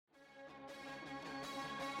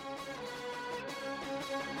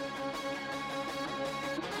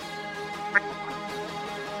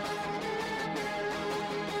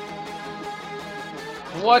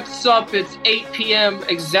What's up? It's 8 p.m.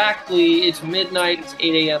 exactly. It's midnight. It's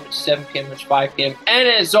 8 a.m. It's 7 p.m. It's 5 p.m. And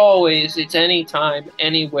as always, it's anytime,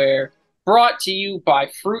 anywhere. Brought to you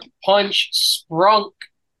by Fruit Punch Sprunk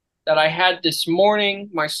that I had this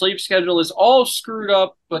morning. My sleep schedule is all screwed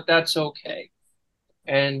up, but that's okay.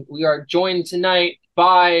 And we are joined tonight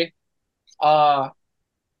uh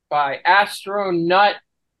by Astronut,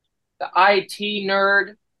 the IT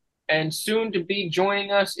nerd, and soon to be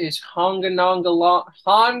joining us is Hanganongalong.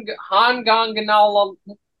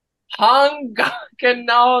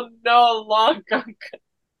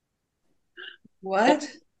 What?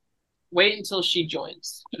 Wait until she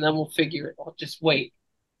joins, and then we'll figure it out. Just wait.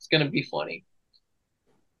 It's gonna be funny.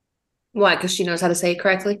 Why? Because she knows how to say it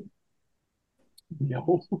correctly?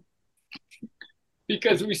 No,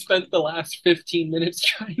 because we spent the last 15 minutes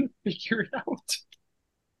trying to figure it out.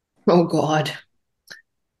 Oh, God.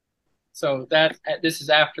 So this is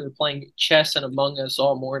after playing chess and Among Us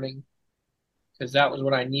all morning, because that was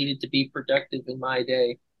what I needed to be productive in my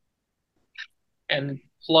day. And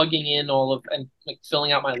plugging in all of and like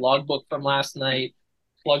filling out my logbook from last night,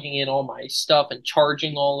 plugging in all my stuff and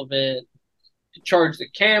charging all of it. To charge the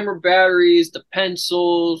camera batteries, the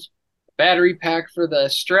pencils, battery pack for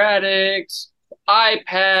the Stratix,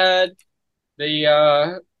 iPad,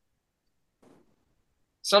 the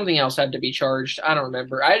something else had to be charged. I don't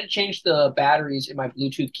remember. I had to change the batteries in my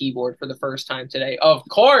Bluetooth keyboard for the first time today. Of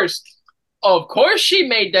course, she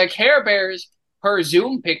made the Care Bears her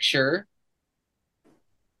Zoom picture.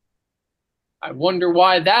 I wonder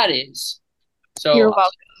why that is. You're So,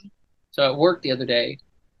 welcome. so at work the other day,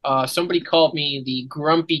 somebody called me the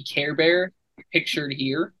grumpy Care Bear pictured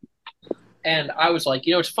here, and I was like,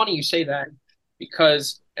 it's funny you say that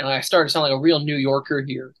because, and I started to sound like a real New Yorker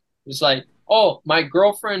here. It was like, oh, my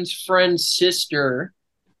girlfriend's friend's sister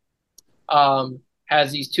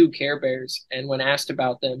has these two Care Bears, and when asked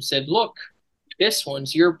about them, said, "Look, this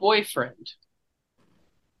one's your boyfriend."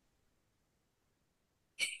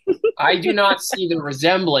 I do not see the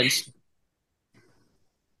resemblance.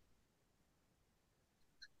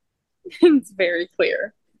 It's very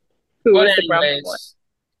clear who But is the grumpy one. anyways,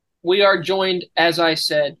 we are joined, as I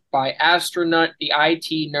said, by Astronaut, the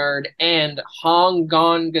IT nerd, and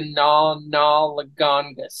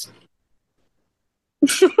Hongonganalagongus.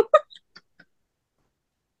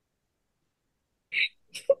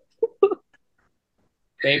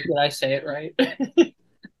 Babe, did I say it right?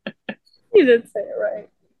 You did say it right.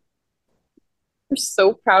 You're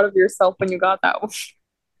so proud of yourself when you got that one.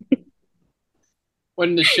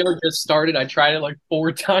 When the show just started, I tried it like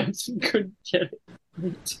 4 times and couldn't get it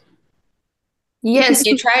right. Yes,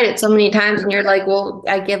 you tried it so many times and you're like, well,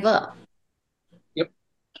 I give up. Yep.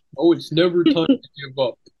 Oh, it's never time to give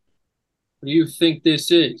up. What do you think this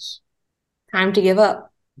is? Time to give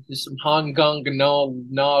up. This is some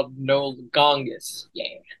Hongonganalagongus.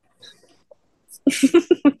 Yeah.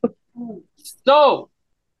 So,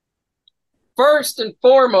 first and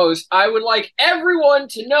foremost, I would like everyone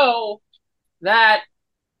to know that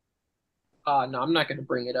no, I'm not going to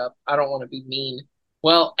bring it up. I don't want to be mean.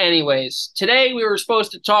 Well, anyways, today we were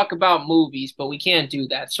supposed to talk about movies, but we can't do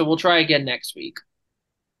that. So we'll try again next week.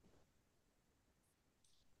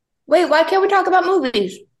 Wait, why can't we talk about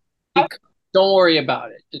movies? Don't worry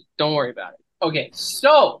about it. Don't worry about it. Okay,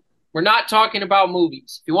 so we're not talking about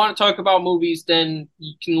movies. If you want to talk about movies, then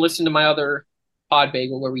you can listen to my other Pod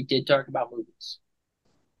Bagel where we did talk about movies.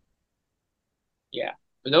 Yeah.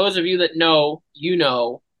 For those of you that know, you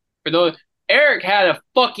know. For those, Eric had a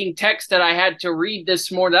fucking text that I had to read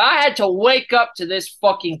this morning. I had to wake up to this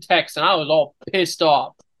fucking text, and I was all pissed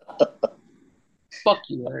off. Fuck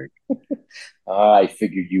you, Eric. I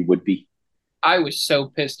figured you would be. I was so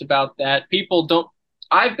pissed about that. People don't.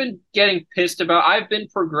 I've been getting pissed about. I've been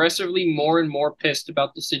progressively more and more pissed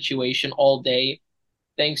about the situation all day,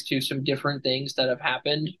 thanks to some different things that have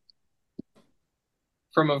happened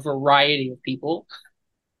from a variety of people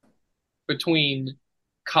between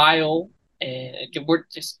Kyle and we're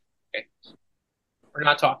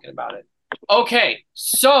not talking about it. Okay,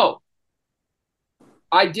 so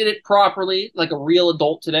I did it properly, like a real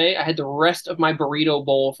adult today. I had the rest of my burrito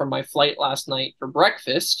bowl from my flight last night for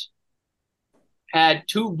breakfast. Had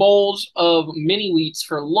 2 bowls of mini wheats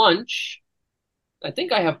for lunch. I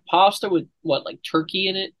think I have pasta with what, like turkey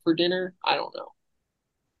in it for dinner? I don't know.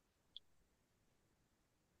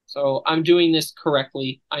 So I'm doing this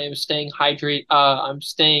correctly. I am staying hydrated. I'm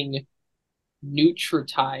staying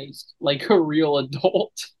nutritized like a real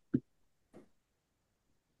adult.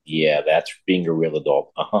 Yeah, that's being a real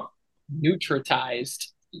adult. Uh-huh. Nutritized.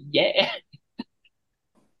 Yeah.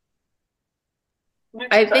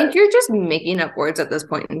 I think you're just making up words at this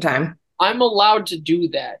point in time. I'm allowed to do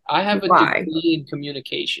that. I have a Why? degree in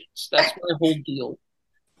communications. That's my whole deal.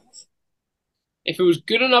 If it was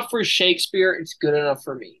good enough for Shakespeare, it's good enough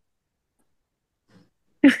for me.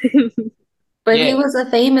 But Yeah. he was a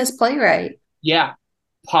famous playwright. Yeah,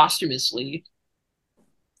 posthumously.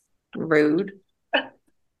 Rude.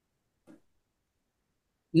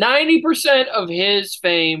 90% of his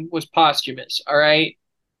fame was posthumous, all right?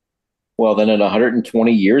 Well, then in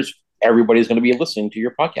 120 years, everybody's going to be listening to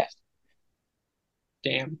your podcast.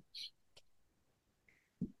 Damn.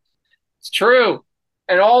 It's true.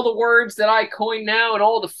 And all the words that I coin now and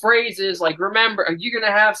all the phrases, like, remember, you're going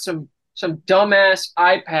to have some dumbass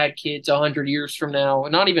iPad kids 100 years from now.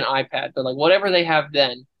 Not even iPad, but like whatever they have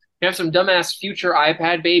then. You have some dumbass future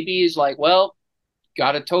iPad babies like, well,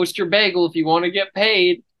 got to toast your bagel if you want to get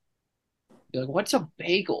paid. You're like, what's a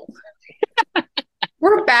bagel?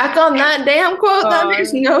 We're back on that damn quote that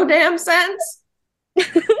makes no damn sense.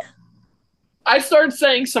 I started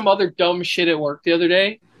saying some other dumb shit at work the other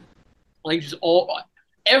day. Like, just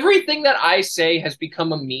everything that I say has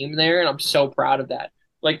become a meme there, and I'm so proud of that.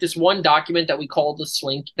 Like this one document that we call the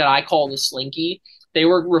Slinky, that I call the Slinky, they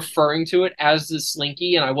were referring to it as the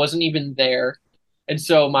Slinky, and I wasn't even there. And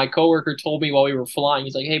so my coworker told me while we were flying,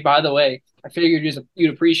 he's like, "Hey, by the way, I figured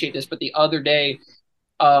you'd appreciate this, but the other day,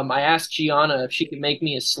 I asked Gianna if she could make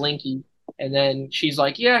me a Slinky, and then she's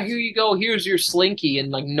like, "Yeah, here you go. Here's your Slinky,"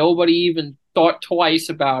 and like nobody even thought twice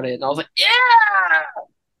about it. And I was like, "Yeah,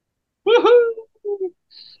 woohoo!"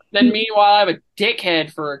 Then meanwhile, I have a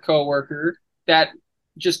dickhead for a coworker that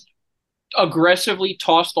just aggressively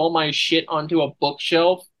tossed all my shit onto a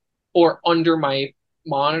bookshelf or under my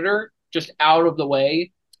monitor, just out of the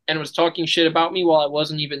way, and was talking shit about me while I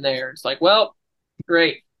wasn't even there. It's like, well,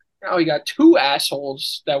 great. Now we got two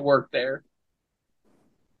assholes that work there.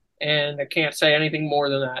 And I can't say anything more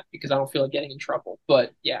than that because I don't feel like getting in trouble.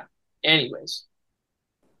 But yeah, anyways,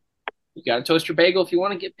 you got to toast your bagel if you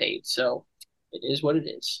want to get paid. So it is what it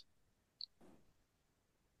is.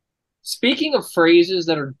 Speaking of phrases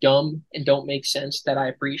that are dumb and don't make sense that I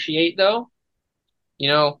appreciate, though,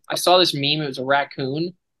 I saw this meme. It was a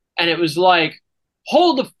raccoon, and it was like,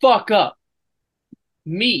 hold the fuck up.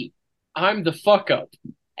 Me, I'm the fuck up.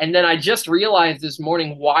 And then I just realized this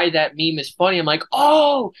morning why that meme is funny. I'm like,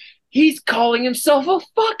 oh, he's calling himself a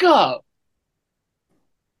fuck up.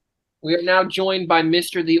 We are now joined by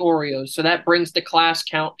Mr. the Oreos. So that brings the class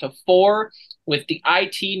count to 4 with the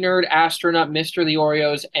IT nerd astronaut, Mr. the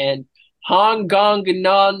Oreos, and Hong Gong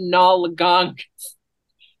Na Na Lagong.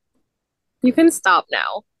 You can stop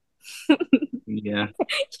now. Yeah.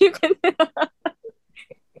 You can.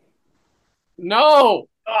 No.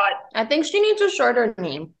 God. I think she needs a shorter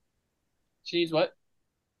name. She needs what?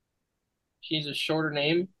 She needs a shorter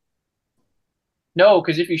name? No,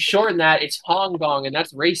 because if you shorten that, it's Hong Kong, and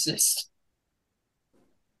that's racist.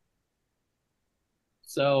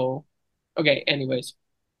 So, okay, anyways.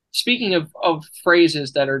 Speaking of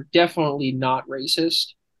phrases that are definitely not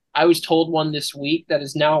racist, I was told one this week that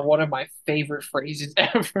is now one of my favorite phrases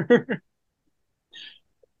ever.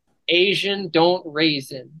 Asian don't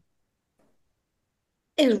raisin.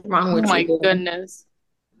 What is wrong with Oh my you? goodness.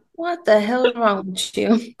 What the hell is wrong with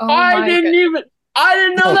you? Oh I my didn't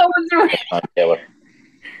know that was the Come on, Taylor.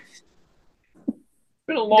 It's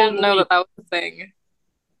been a long Didn't know week. that was a thing.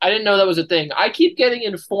 I didn't know that was a thing. I keep getting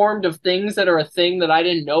informed of things that are a thing that I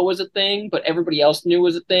didn't know was a thing, but everybody else knew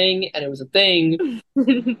was a thing, and it was a thing.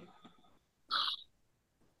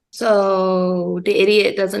 So the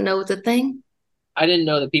idiot doesn't know it's a thing? I didn't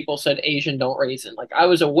know that people said Asian don't raisin. Like, I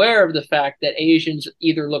was aware of the fact that Asians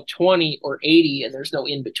either look 20 or 80 and there's no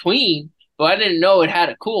in between, but I didn't know it had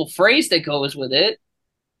a cool phrase that goes with it.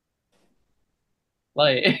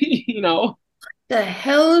 Like, The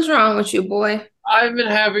hell is wrong with you, boy? I've been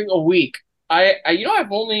having a week. I'm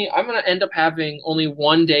gonna end up having only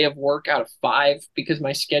one day of work out of 5 because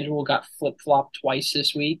my schedule got flip-flopped twice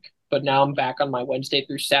this week, but now I'm back on my Wednesday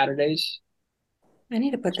through Saturdays. I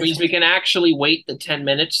need to put Which means we can actually wait the 10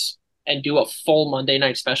 minutes and do a full Monday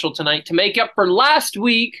night special tonight to make up for last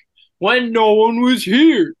week when no one was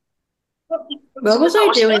here. What was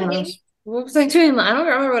I doing last? What was I doing? I don't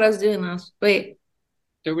remember what I was doing last. Wait.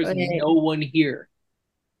 There was Okay. no one here.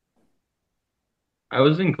 I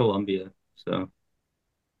was in Colombia, so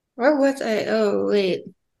Where was I? Oh, wait.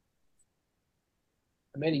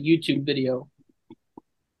 I made a YouTube video.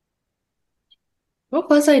 What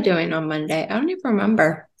was I doing on Monday? I don't even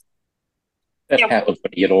remember. That happens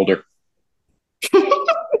when you get older.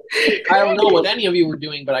 I don't know what any of you were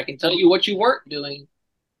doing, but I can tell you what you weren't doing.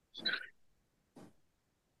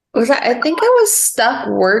 I think I was stuck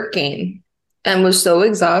working and was so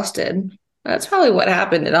exhausted. That's probably what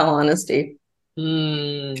happened, in all honesty.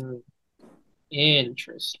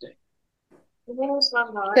 Interesting.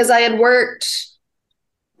 Because I had worked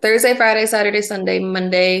Thursday, Friday, Saturday, Sunday,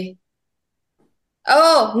 Monday.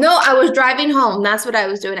 Oh, no, I was driving home. That's what I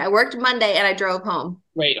was doing. I worked Monday and I drove home.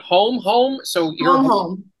 Wait, home? So you're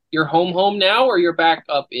Home. You're home now, or you're back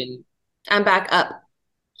up in? I'm back up.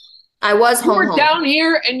 I was You were home. down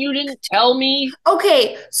here and you didn't tell me.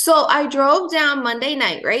 Okay, so I drove down Monday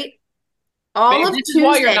night, right? All Babe, of this is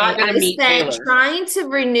why you're Tuesday, not gonna I meet spent Taylor. trying to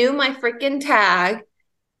renew my freaking tag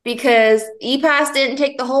because ePass didn't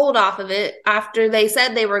take the hold off of it after they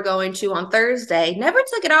said they were going to on Thursday. Never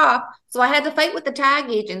took it off. So I had to fight with the tag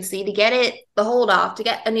agency to get it the hold off, to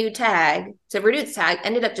get a new tag, to renew the tag.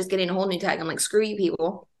 Ended up just getting a whole new tag. I'm like, screw you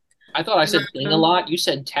people. I thought I said thing a lot. You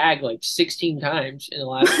said tag like 16 times in the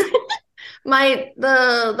last.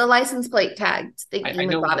 The license plate tag thing I we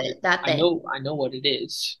know got what it, that I thing. know what it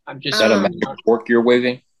is. I'm just Is that a magic fork you're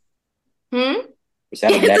waving? Is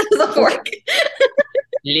that a It magic was a fork.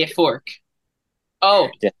 Le fork. Oh,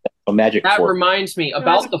 a magic that fork? reminds me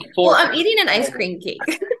about the Well, fork. I'm eating an ice cream cake.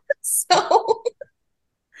 So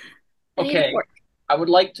I need a Okay, fork. I would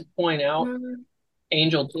like to point out, Mm.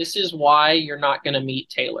 Angel, this is why you're not going to meet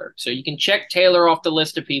Taylor. So you can check Taylor off the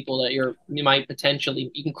list of people that you might potentially.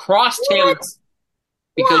 You can cross Taylor What?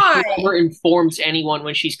 because Why? she never informs anyone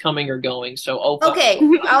when she's coming or going. So Okay,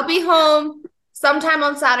 I'll be home sometime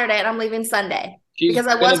on Saturday and I'm leaving Sunday she's because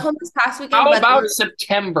I was home this past weekend. How but about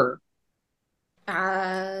September?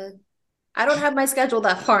 I don't have my schedule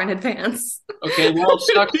that far in advance. Okay, well, it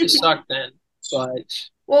sucks to suck then. But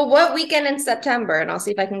Well, what weekend in September? And I'll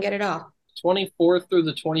see if I can get it off. 24th through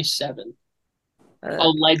the 27th,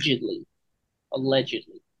 allegedly,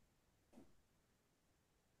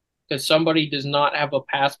 because somebody does not have a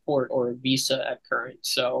passport or a visa at current.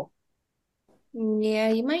 So Yeah,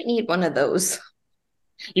 you might need one of those.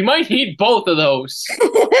 you might need both of those.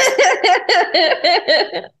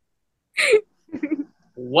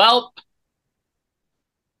 Welp.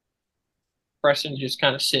 Preston's just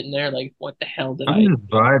kind of sitting there like, what the hell did I'm just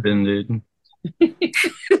vibing, dude.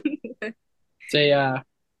 It's a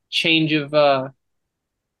change of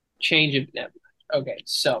okay,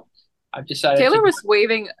 so I've decided Taylor was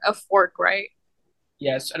waving a fork, right?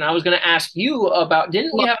 yes, and I was gonna ask you about,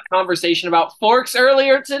 didn't we have a conversation about forks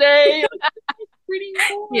earlier today? Pretty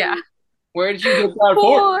boy. Yeah. Where did you get that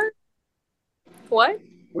fork? What?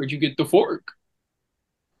 Where'd you get the fork?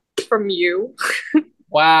 From you.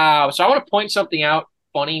 Wow. So I want to point something out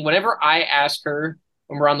funny. Whenever I ask her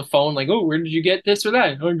when we're on the phone, like, oh, where did you get this or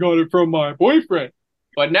that? I got it from my boyfriend.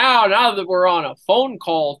 But now that we're on a phone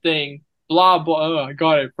call thing, blah, blah, I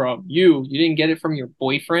got it from you. You didn't get it from your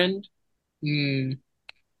boyfriend? Hmm.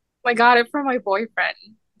 I got it from my boyfriend.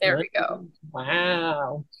 There we go.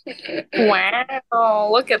 Wow. Wow,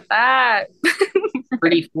 look at that.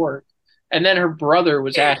 Pretty fork. And then her brother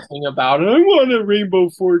was asking about it. I want a rainbow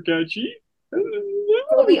fork, Achi.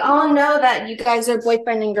 Well, we all know that you guys are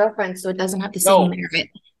boyfriend and girlfriend, so it doesn't have the same merit.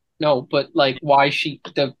 No, but like why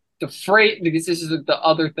the phrase, because this is the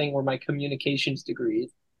other thing where my communications degree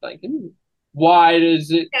is like, why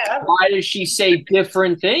does she say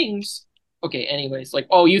different things? Okay, anyways, like,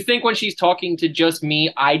 oh, you think when she's talking to just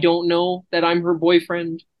me, I don't know that I'm her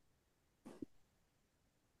boyfriend?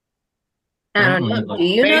 I don't know. Do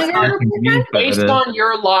you know your boyfriend? Based on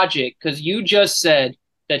your logic, because you just said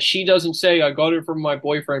that she doesn't say I got it from my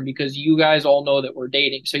boyfriend because you guys all know that we're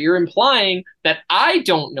dating. So you're implying that I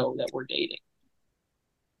don't know that we're dating.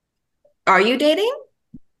 Are you dating?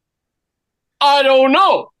 I don't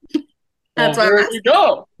know. That's well, what there you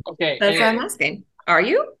go. Okay. That's what I'm asking. Are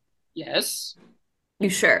you? Yes. You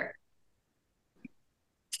sure?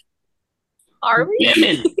 Are we?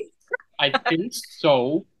 Women. I think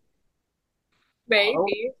so.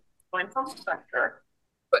 Maybe.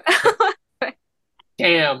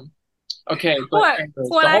 Damn. Okay. But What? anyways,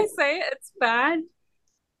 When I say it's bad.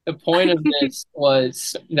 the point of this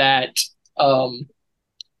was that,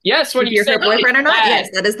 yes, when If you you're say her boyfriend or not? bad, Yes,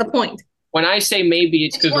 that is the point. when I say maybe,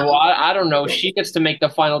 it's because, well, I don't know. She gets to make the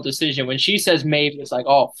final decision. When she says maybe, it's like,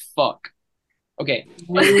 oh, fuck. Okay.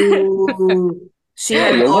 Ooh. She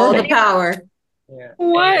has all the power. Yeah.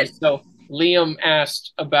 What? Anyway, so Liam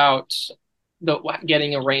asked about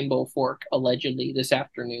getting a rainbow fork allegedly this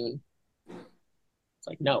afternoon. It's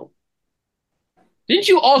like, no. Didn't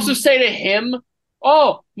you also say to him,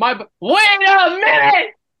 oh, wait a minute!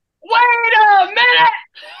 Wait a minute!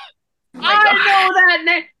 I know that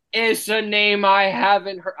name. It's a name I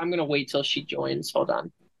haven't heard. I'm going to wait till she joins. Hold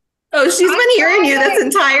on. Oh, she's been hearing you this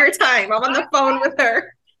entire time. I'm on the phone with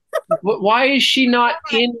her. Why is she not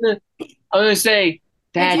in the... I'm going to say,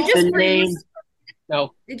 That's just the name. freeze?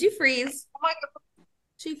 No. Did you freeze? Oh my god.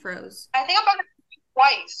 She froze. I think I'm gonna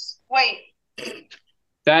twice. Wait.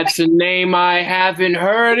 That's a name I haven't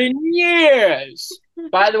heard in years.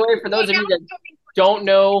 By the way, for those of you that don't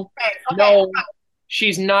know, Okay. no,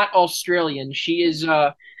 she's not Australian. She is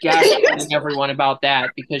gaslighting everyone about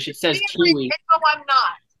that because she says Kiwi. No, I'm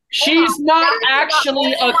not. She's not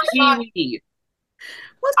actually a Kiwi.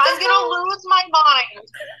 What the I'm gonna lose my mind.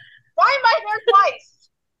 Why am I there twice?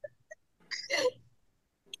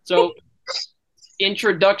 So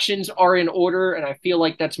introductions are in order, and I feel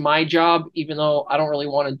like that's my job, even though I don't really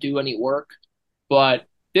want to do any work. But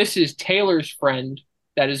this is Taylor's friend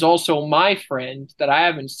that is also my friend that I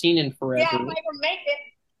haven't seen in Yeah, forever. if I ever make it.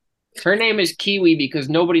 Her name is Kiwi because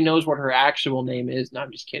nobody knows what her actual name is. No,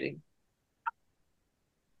 I'm just kidding.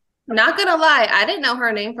 Not gonna lie, I didn't know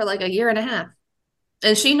her name for like a year and a half.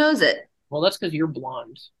 And she knows it. Well, that's because you're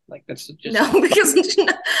blonde. Like that's just No, because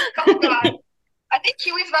Oh god. I think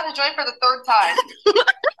Kiwi's about to join for the third time.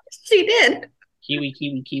 she did. Kiwi,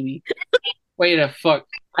 Kiwi, Kiwi. Wait a fuck.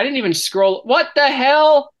 I didn't even scroll. What the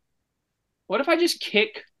hell? What if I just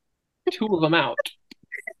kick two of them out?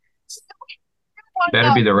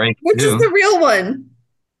 Better be the right Which is two. the real one?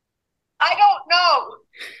 I don't know.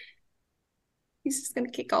 He's just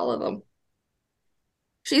gonna kick all of them.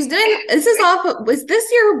 She's doing. Is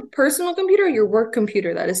this your personal computer or your work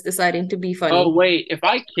computer that is deciding to be funny? Oh wait, if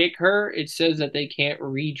I kick her, it says that they can't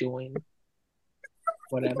rejoin.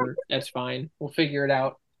 Whatever, that's fine. We'll figure it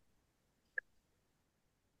out.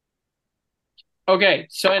 Okay,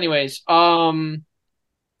 so anyways, are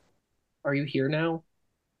you here now?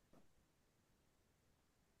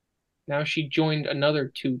 Now she joined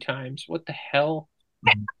another 2 times. What the hell?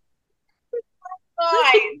 Fine.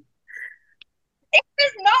 It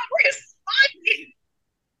is not responding.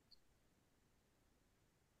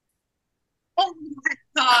 Oh my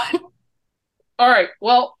god. All right,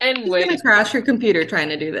 well, She's anyways, gonna crash her computer trying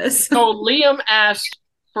to do this. so Liam asked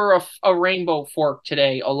for a rainbow fork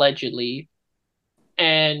today, allegedly,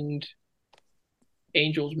 and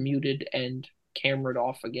Angel's muted and cameraed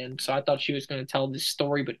off again. So I thought she was going to tell this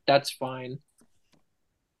story, but that's fine.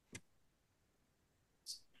 Did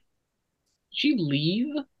she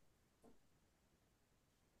leave?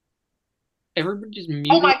 Everybody just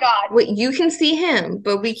muted. Oh my god. Wait, you can see him,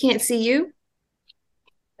 but we can't see you?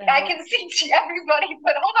 I can see everybody,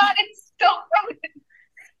 but hold on, it's still frozen.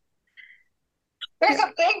 There's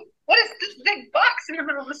a big, what is this big box in the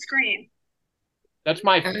middle of the screen? That's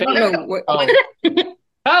my I face. don't know what.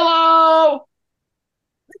 Hello!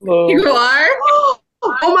 You are?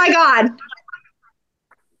 Oh my god.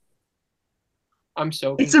 I'm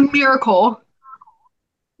so It's a miracle.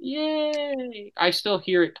 Yay! I still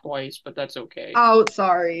hear it twice, but that's okay. Oh,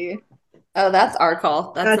 sorry. Oh, that's our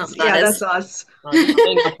call. That's not yeah, us. that's us.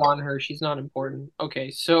 Hang up on her. She's not important. Okay,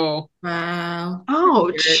 so Wow.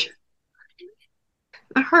 Ouch.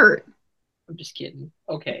 That hurt. I'm just kidding.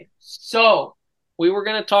 Okay, so we were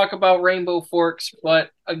gonna talk about rainbow forks,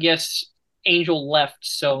 but I guess Angel left,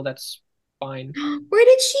 so that's fine. Where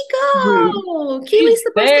did she go? Kiwi's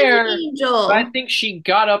supposed there, to be Angel. But I think she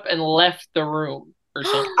got up and left the room or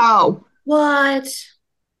something. Oh. What?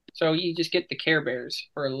 So you just get the Care Bears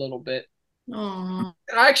for a little bit. Oh.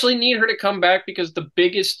 And I actually need her to come back because the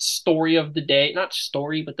biggest story of the day, not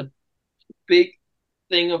story, but the big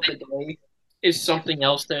thing of the day is something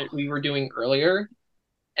else that we were doing earlier.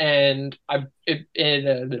 And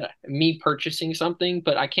me purchasing something,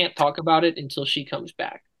 but I can't talk about it until she comes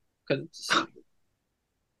back because it's a secret.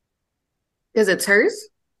 Because it's hers?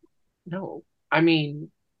 No. I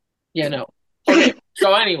mean, yeah, no. Okay.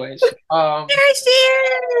 So anyways, There she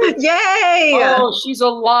is! Yay! oh, she's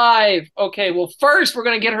alive. Okay, well first we're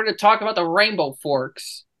gonna get her to talk about the rainbow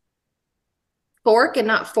forks. Fork and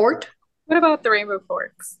not fort? What about the rainbow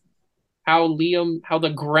forks? How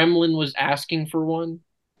the gremlin was asking for one.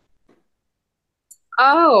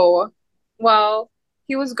 Oh, well,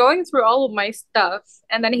 he was going through all of my stuff,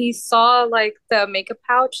 and then he saw like the makeup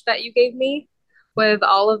pouch that you gave me with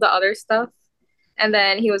all of the other stuff. And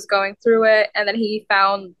then he was going through it, and then he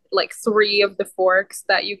found like 3 of the forks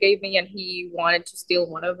that you gave me, and he wanted to steal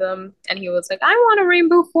one of them. And he was like, I want a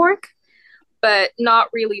rainbow fork, but not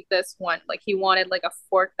really this one. Like he wanted like a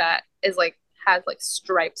fork that is like has like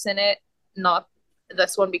stripes in it, not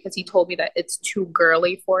this one because he told me that it's too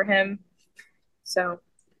girly for him. So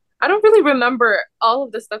I don't really remember all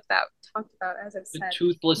of the stuff that I talked about, as I've The said.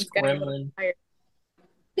 toothless He's getting a little gremlin. tired.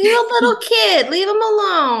 He's a little kid. Leave him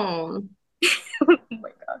alone. Oh my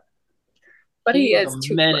god. But he He's is a Oh.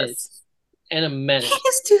 toothless. menace. And a menace.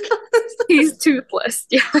 He's toothless. He's toothless.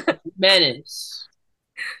 Yeah. Menace.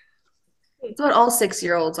 That's what all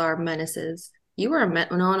 6-year-olds are, menaces. You were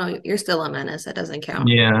a no, you're still a menace. That doesn't count.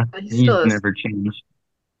 Yeah, He he's still is. never changed.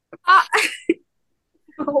 Ah.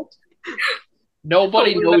 No.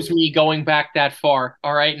 Nobody Oh, knows me going back that far.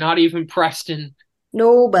 All right, not even Preston.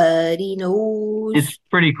 Nobody knows. It's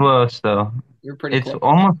pretty close though. You're pretty It's close.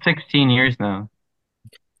 almost 16 years now.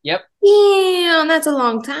 Yep. Damn, that's a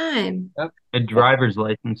long time. A driver's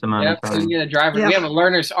license amount Yep. of So you time. get a driver. Yeah. We have a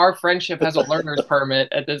learner's. Our friendship has a learner's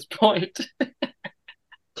permit at this point.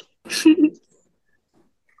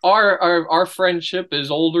 Our friendship is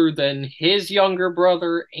older than his younger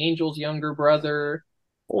brother, Angel's younger brother.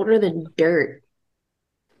 Older than dirt.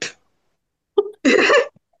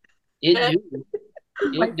 It do.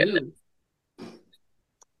 My It do.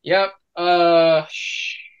 Yep. I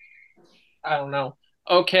don't know.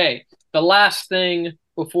 Okay. The last thing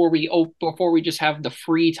before we just have the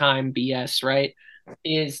free time BS, right?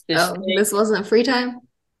 Is this Oh, thing. this wasn't free time?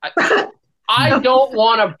 I don't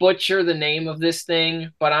want to butcher the name of this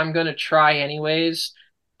thing, but I'm gonna try anyways.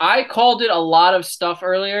 I called it a lot of stuff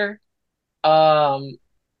earlier. Oh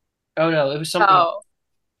no, it was something. Oh.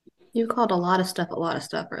 You called a lot of stuff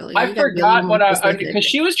earlier. I You gotta be a forgot little what more I specific. because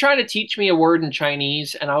she was trying to teach me a word in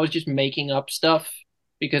Chinese, and I was just making up stuff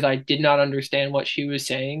because I did not understand what she was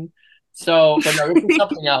saying. So, but no, this is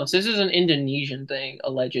something else. This is an Indonesian thing,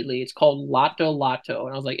 allegedly. It's called lato lato,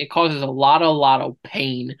 and I was like, it causes a lot of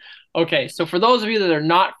pain. Okay, so for those of you that are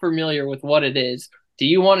not familiar with what it is, do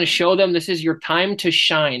you want to show them this is your time to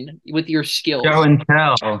shine with your skills? Show and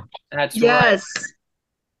tell. That's right. Yes.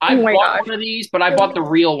 I Oh my bought gosh. one of these, but I bought the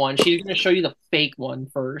real one. She's going to show you the fake one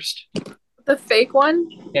first. The fake one?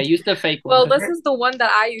 Yeah, use the fake one. Well, this is the one that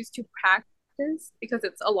I use to practice because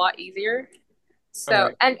it's a lot easier. So,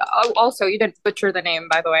 Alright. and also, you didn't butcher the name,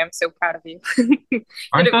 by the way. I'm so proud of you. You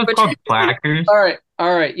Aren't didn't those butcher- called plackers?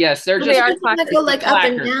 All right. Yes, they're They just. are Doesn't that clackers. go like up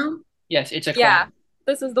and Clacker. down? Yes, it's a Yeah, clack.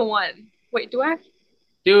 this is the one. Wait, do I?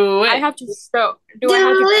 Do I it. have to show. Do I have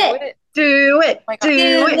to do it? Do it. Oh my God.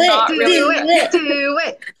 Do I'm it. not Do really. it. Do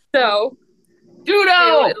it. So,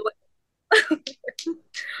 Dudo. do it.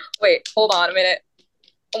 Wait, hold on a minute.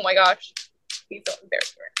 Oh my gosh. Please don't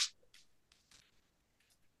embarrass me.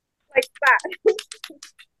 Like that.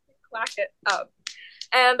 Clack it up.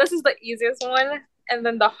 And this is the easiest one. And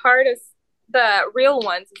then the real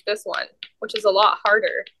ones is this one, which is a lot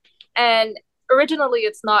harder. And originally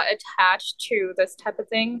it's not attached to this type of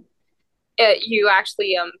thing. You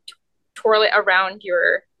actually twirl it around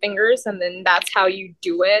your fingers, and then that's how you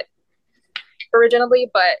do it originally.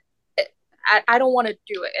 But I don't want to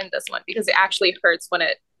do it in this one because it actually hurts when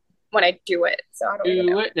I do it. So I don't even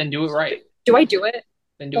Do know. it. Then do it right. Do I do it?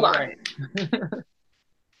 Then do Hold it on.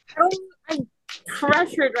 right. I'm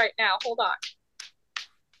pressured right now. Hold on.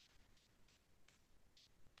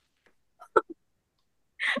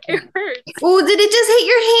 It hurts Oh, did it just hit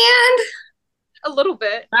your hand? a little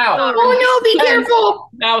bit. Now, Not Oh really. no, be And- careful.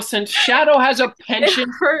 now, since Shadow has a It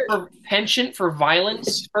penchant hurts. for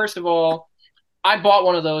violence, first of all, I bought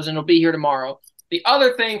one of those, and it'll be here tomorrow. The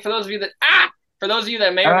other thing, for those of you that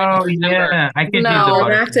may or may not Oh remember, yeah, I could No, use the Go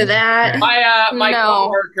butter. back to that. my No.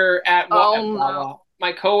 coworker at Oh, no.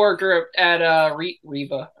 my coworker at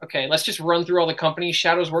Riva. Okay, let's just run through all the companies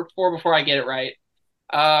Shadow's worked for before I get it right.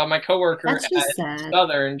 My coworker That's just at sad.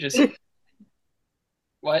 Southern just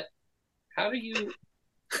what? How do you?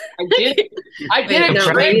 I did it. I did it. No,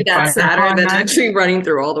 Right. maybe Trey. that's sadder than actually running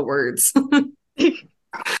through all the words.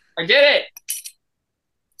 I did it.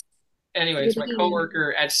 Anyways, my Did it.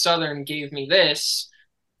 coworker at Southern gave me this,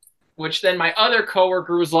 which then my other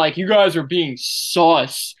coworker was like, "You guys are being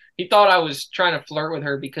sus." He thought I was trying to flirt with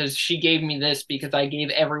her because she gave me this because I gave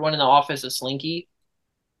everyone in the office a Slinky.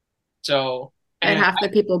 So, And half the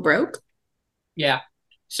people broke. yeah.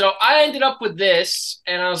 So I ended up with this,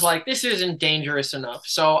 and I was like, this isn't dangerous enough.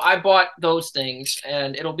 So I bought those things,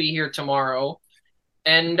 and it'll be here tomorrow.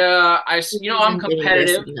 And I'm Isn't competitive.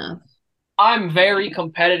 dangerous enough. I'm very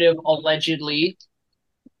competitive, allegedly.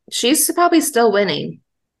 She's probably still winning.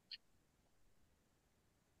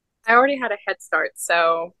 I already had a head start,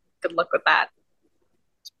 so good luck with that.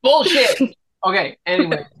 Bullshit. Okay,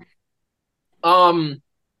 anyway.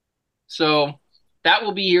 So that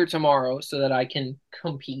will be here tomorrow so that I can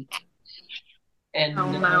compete. And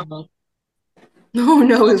Oh, no. Oh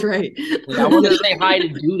no, is right. I want to say hi to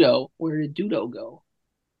Dudo. Where did Dudo go?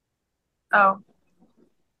 Oh.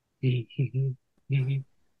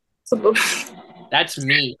 That's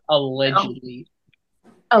me, allegedly.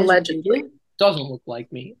 Allegedly. Doesn't look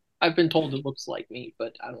like me. I've been told it looks like me,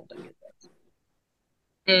 but I don't think it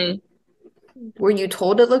does. Were you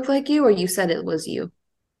told it looked like you, or you said it was you?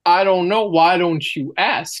 I don't know. Why don't you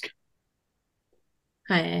ask?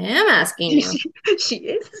 I am asking you. She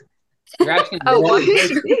is. You're asking the Oh, wrong what?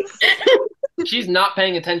 person. She's not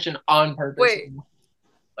paying attention on purpose. Wait.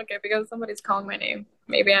 Okay, because somebody's calling my name.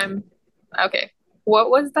 Maybe I'm okay. What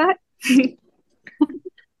was that?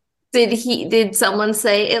 Did someone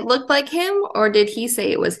say it looked like him, or did he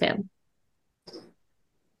say it was him?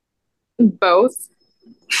 Both.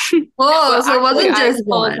 Oh, Well, so it actually, wasn't I just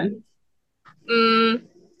told one.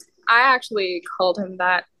 I actually called him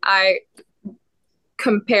that. I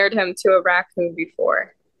compared him to a raccoon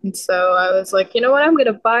before. And so I was like, you know what? I'm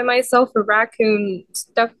gonna buy myself a raccoon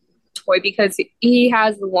stuffed toy because he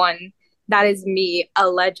has one that is me,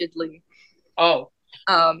 allegedly. Oh,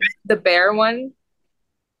 The bear one.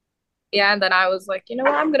 Yeah, and then I was like, you know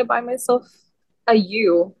what? I'm gonna buy myself a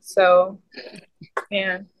U. So,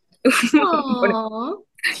 yeah. Aww,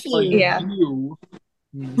 cute. Yeah. you.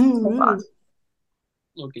 Hold on.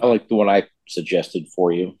 Look I at like the one I suggested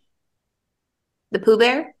for you. The Pooh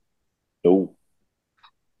Bear? No,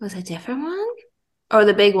 Was it a different one? Or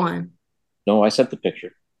the big one? no, I sent the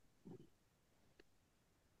picture.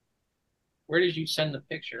 Where did you send the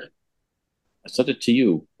picture? I sent it to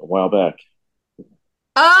you a while back.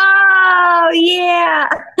 Oh, yeah.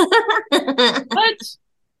 What?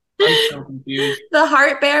 I'm so confused. The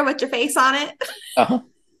heart bear with your face on it. Uh-huh.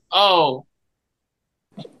 Oh.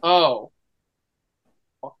 Oh.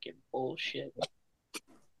 Fucking bullshit.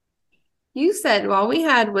 You said all we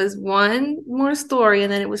had was one more story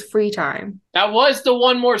and then it was free time. That was the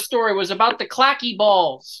one more story. It was about the clacky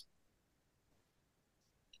balls.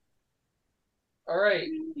 All right.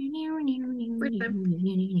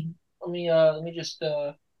 Let me just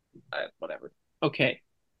whatever. Okay.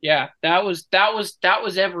 Yeah, that was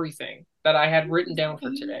everything that I had written down for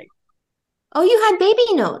today. Oh, you had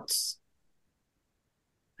baby notes.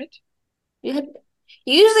 What? You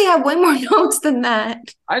usually have way more notes than that.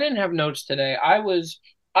 I didn't have notes today.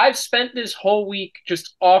 I've spent this whole week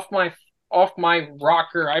just off my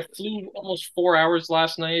rocker. I flew almost 4 hours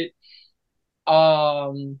last night.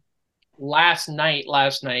 Last night,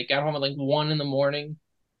 got home at like 1 a.m.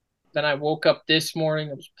 Then I woke up this morning.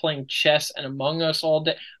 I was playing chess and Among Us all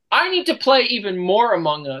day. I need to play even more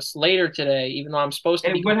Among Us later today, even though I'm supposed to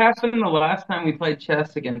Hey, be. what happened the last time we played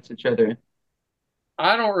chess against each other?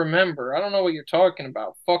 I don't remember. I don't know what you're talking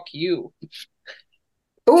about. Fuck you.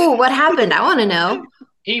 Oh, what happened? I want to know.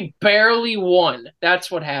 He barely won. That's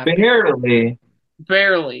what happened. Barely.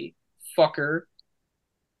 Barely, fucker.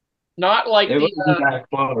 Not like It wasn't that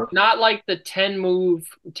close. not like the 10 move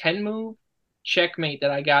checkmate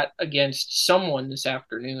that I got against someone this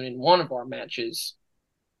afternoon in one of our matches.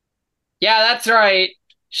 Yeah, that's right.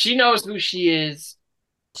 She knows who she is.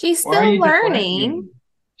 She's Why are still you learning. deflecting?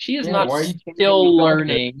 She is Yeah, not why are you changing still the subject?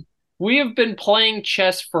 learning. We have been playing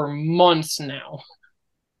chess for months now.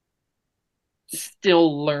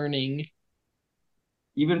 Still learning.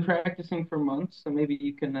 You've been practicing for months, so maybe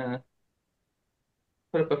you can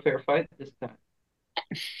put up a fair fight this time.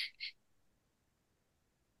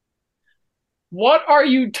 What are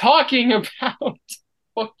you talking about?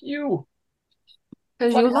 Fuck you.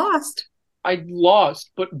 Because you lost. I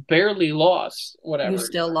lost, but barely lost. Whatever. You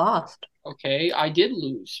still lost. Okay, I did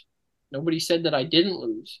lose. Nobody said that I didn't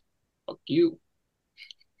lose. Fuck you.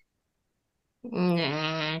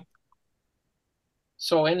 Nah.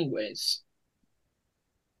 So, anyways,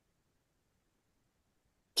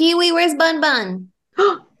 Kiwi, where's Bun Bun?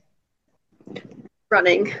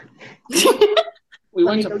 Running. we Let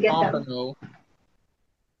went me to go get them. Pompano.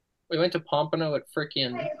 We went to Pompano at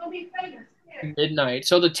frickin' midnight.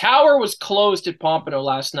 So the tower was closed at Pompano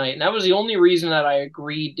last night, and that was the only reason that I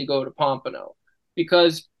agreed to go to Pompano.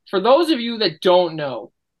 Because for those of you that don't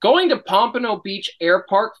know, going to Pompano Beach Air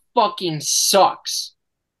Park fucking sucks.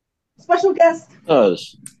 Special guest. It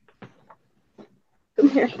does. Come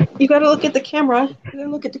here. You gotta look at the camera. You gotta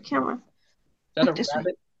look at the camera. Is that a This way.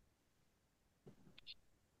 rabbit?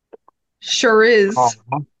 Sure is.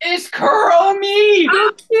 It's Kuromi!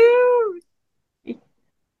 So cute.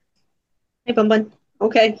 Hey, Bun Bun.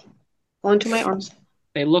 Okay. Go into my arms.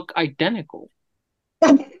 They look identical.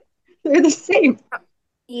 They're the same.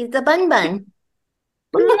 He's the Bun Bun.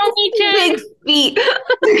 Kuromi-chan! Big feet.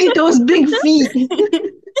 Look at those big feet.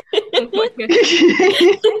 Oh my God.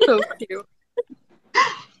 So cute.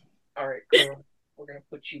 All right, Kuromi. We're going to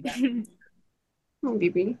put you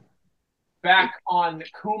BB. back on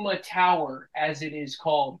Kuma Tower, as it is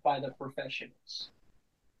called by the professionals.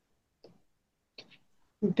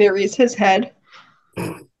 Buries his head.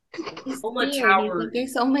 He's Kuma weird. Tower.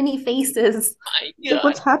 There's so many faces. My Look God.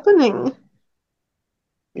 what's happening.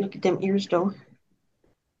 Look at them ears, though.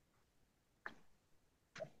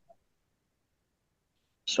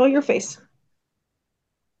 Show your face.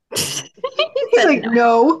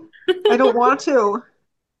 No, I don't want to.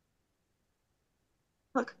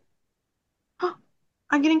 Look.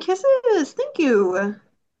 I'm getting kisses. Thank you.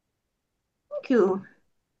 Thank you.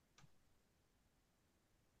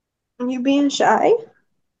 Are you being shy?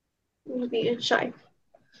 You being shy.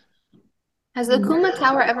 Has the Kuma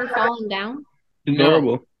Tower ever fallen down?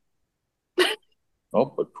 Adorable. Oh,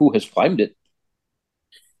 but Pooh has climbed it.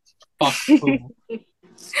 Fuck Pooh.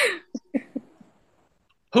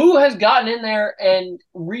 Who has gotten in there and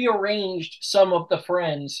rearranged some of the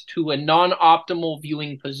friends to a non-optimal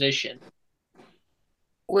viewing position?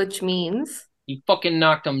 Which means He fucking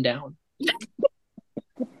knocked them down.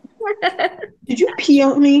 Did you pee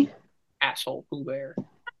on me? Asshole Pooh Bear.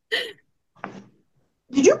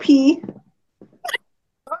 Did you pee?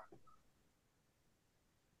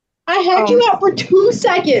 I had you out for 2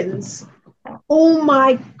 seconds. Oh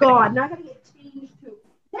my god. Now I gotta get changed too.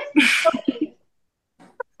 That's funny.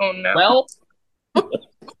 Oh no. Well,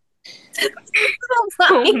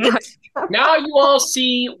 Oh my. now you all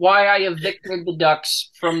see why I evicted the ducks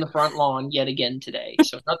from the front lawn yet again today.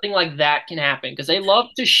 So nothing like that can happen because they love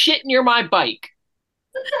to shit near my bike.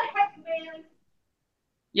 What the heck, man?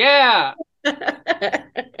 Yeah.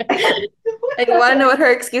 And you want to know what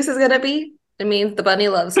her excuse is gonna be? It means the bunny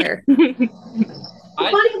loves her. Bunny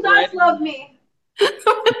does love me.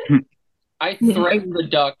 I threatened the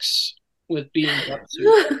ducks with being duck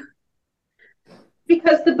soup.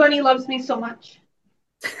 Because the bunny loves me so much.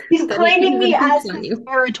 He's Bunny claiming me even as poops on his you.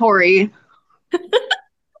 territory.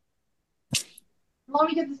 Let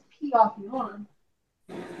me get this pee off you. Hold on.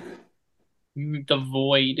 The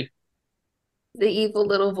void. The evil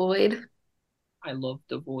little void. I love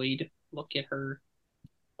the void. Look at her.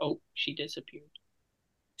 Oh, she disappeared.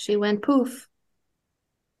 She went poof.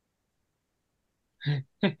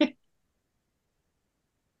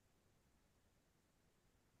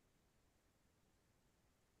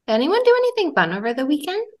 Anyone do anything fun over the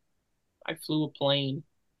weekend? I flew a plane.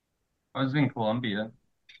 I was in Colombia.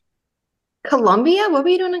 Colombia? What were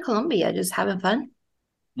you doing in Colombia? Just having fun?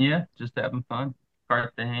 Yeah, just having fun.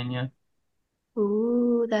 Cartagena.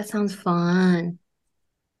 Ooh, that sounds fun.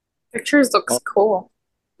 Pictures looks cool.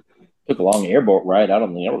 Took a long airboat ride out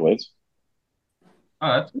on the Everglades. Oh,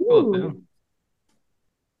 that's cool Ooh. too.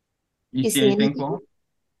 You You see see anything anything? cool?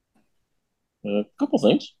 A couple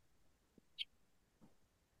things.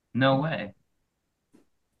 No way.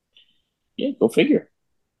 Yeah, go figure.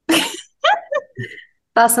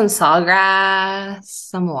 Saw some sawgrass,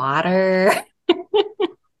 some water.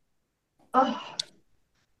 Ugh.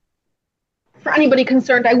 For anybody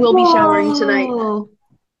concerned, I will be showering tonight. Whoa.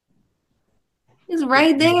 He's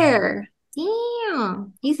right there.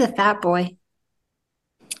 Damn. He's a fat boy.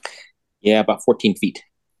 Yeah, about 14 feet.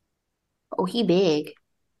 Oh, he big.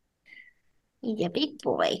 He's a big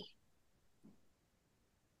boy.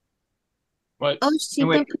 What? Oh, she Hey,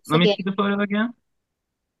 wait, went poof let me again. see the photo again.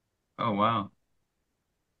 Oh, wow.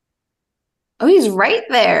 Oh, he's right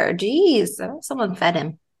there. Jeez. Someone fed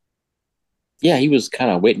him. Yeah, he was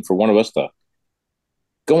kind of waiting for one of us to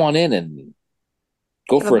go on in and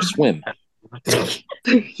go for a swim.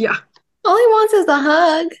 Yeah. All he wants is a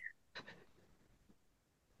hug.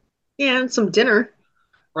 Yeah, and some dinner.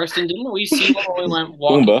 Preston, didn't we see when we went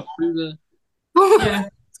walking Pumbaa. through the...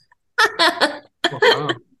 Yeah. Oh,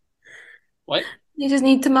 wow. What? You just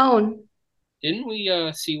need to moan. Didn't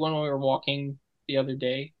we see when we were walking the other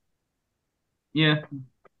day? Yeah.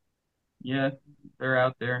 Yeah, they're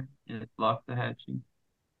out there. It's Loxahatchee.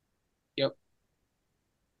 Yep.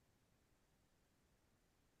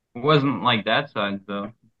 It wasn't like that size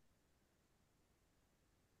though.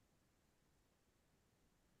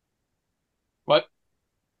 What?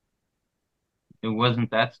 It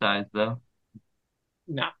wasn't that size though.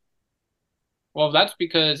 Nah. Well, that's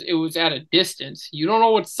because it was at a distance. You don't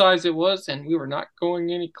know what size it was, and we were not going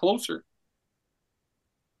any closer.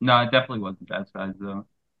 No, it definitely wasn't that size though.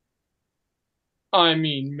 I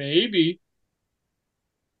mean, maybe.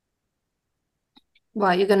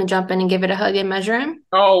 What, you're gonna jump in and give it a hug and measure him?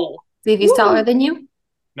 Oh, See if he's taller Woo. than you?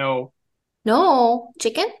 no. No.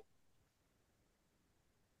 Chicken?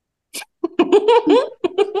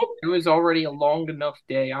 It was already a long enough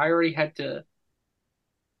day. I already had to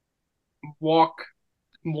walk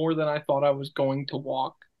more than I thought I was going to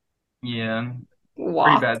walk. Yeah, pretty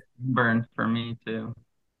Walk. bad burn for me too.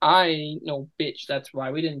 I ain't no bitch, that's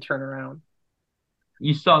why we didn't turn around.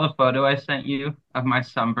 You saw the photo I sent you of my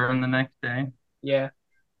sunburn the next day? Yeah.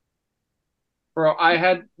 Bro, I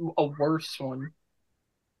had a worse one.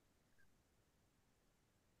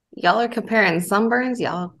 Y'all are comparing sunburns?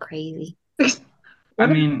 Y'all crazy. I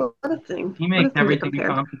mean, What a thing. he What a makes thing to everything a compare.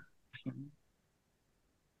 competition.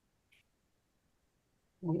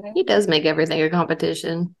 He does make everything a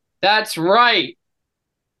competition. That's right.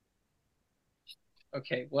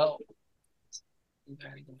 Okay, well, I'm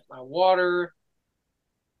gonna get my water.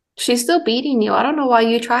 She's still beating you. I don't know why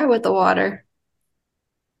you try with the water.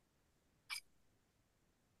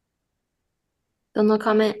 Still no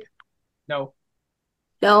comment? No.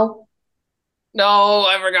 No? No,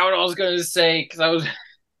 I forgot what I was gonna say because I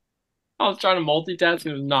was trying to multitask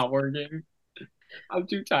and it was not working. I'm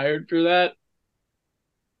too tired for that.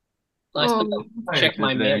 I still Oh. gotta check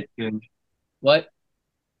my mail. Too. What?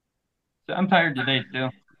 I'm tired today too.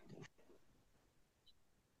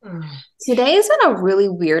 Today has been a really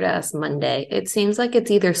weird ass Monday. It seems like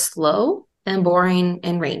it's either slow and boring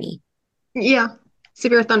and rainy. Yeah.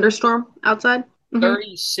 Severe thunderstorm outside.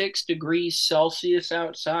 36 degrees Celsius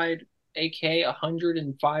outside, aka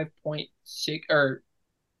 105.6 or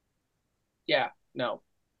yeah, no.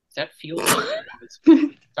 Is that feel?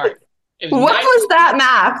 Sorry. It was What nine- was that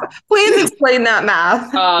math? Please explain that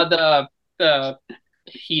math. the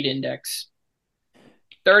heat index.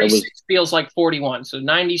 36 feels like 41, so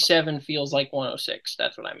 97 feels like 106.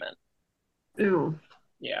 That's what I meant. Ew.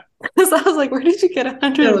 Yeah. Because I was like, where did you get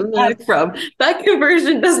 105 from? That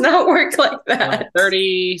conversion does not work like that.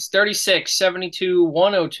 30, 36, 72,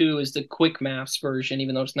 102 is the quick maths version,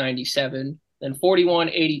 even though it's 97. Then 41,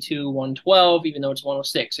 82, 112, even though it's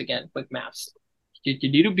 106. Again, quick maths. Just a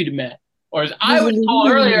little bit of math. Or as I was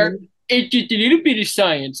told earlier, it's just a little bit of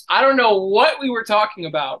science. I don't know what we were talking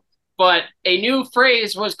about, but a new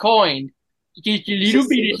phrase was coined. Just a little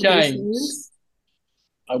bit of science.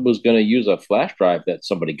 I was going to use a flash drive that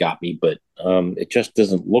somebody got me, but it just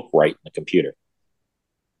doesn't look right in the computer.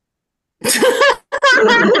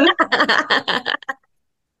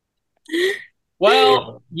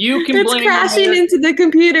 Well, you can It's blame crashing into the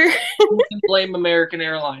computer. you can blame American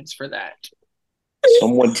Airlines for that.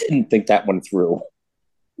 Someone didn't think that one through.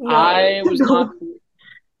 No. I was not.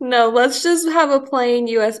 No, let's just have a plain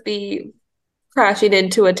USB crashing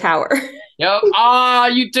into a tower. Yep.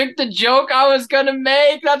 You took the joke I was gonna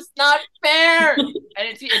make. That's not fair. And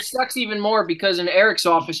it sucks even more because in Eric's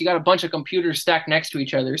office, you got a bunch of computers stacked next to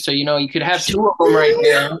each other. So, you could have two of them right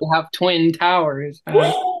there. You have twin towers. You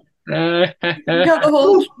got the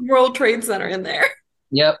whole World Trade Center in there.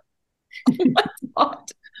 Yep. God.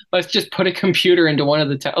 Let's just put a computer into one of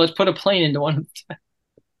the let's put a plane into one of the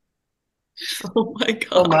Oh my God.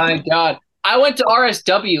 Oh my God. I went to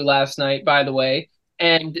RSW last night, by the way,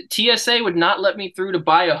 and TSA would not let me through to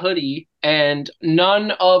buy a hoodie, and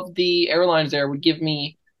none of the airlines there would give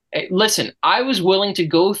me listen, I was willing to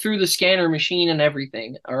go through the scanner machine and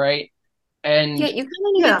everything, all right? And Yeah, you kind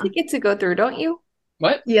of need a ticket to go through, don't you?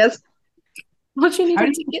 what? Yes. Don't you need How a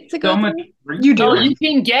do you ticket to So go much. through? You do. No, you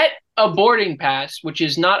can get a boarding pass, which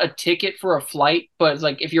is not a ticket for a flight, but it's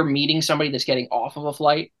like if you're meeting somebody that's getting off of a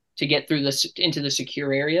flight to get through this into the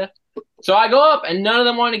secure area. So I go up, and none of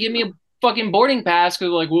them want to give me a fucking boarding pass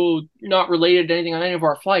because like, well, you're not related to anything on any of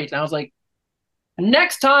our flights. And I was like,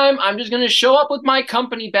 next time I'm just gonna show up with my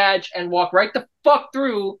company badge and walk right the fuck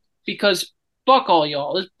through because fuck all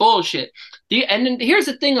y'all. This bullshit. And then here's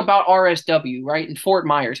the thing about RSW, right? In Fort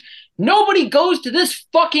Myers. Nobody goes to this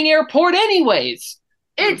fucking airport anyways.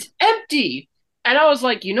 It's empty. And I was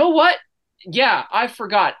like, you know what? Yeah, I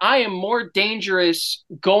forgot. I am more dangerous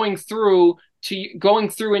going through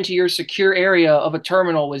into your secure area of a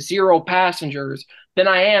terminal with 0 passengers than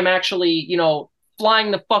I am actually,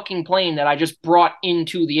 flying the fucking plane that I just brought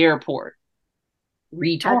into the airport.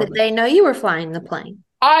 How did they know you were flying the plane?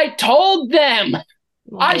 I told them.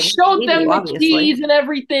 Well, I they showed them you, the obviously. keys and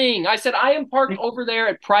everything. I said, I am parked over there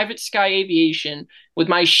at Private Sky Aviation with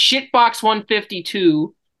my shitbox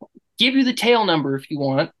 152. Give you the tail number if you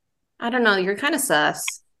want. I don't know. You're kind of sus.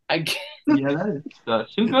 Yeah, that is stuff.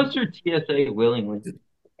 Who goes through TSA willingly?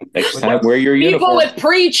 Next time, wear your People uniform. with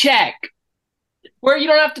pre-check, where you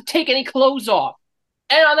don't have to take any clothes off.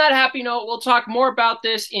 And on that happy note, we'll talk more about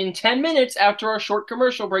this in 10 minutes after our short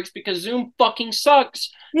commercial breaks because Zoom fucking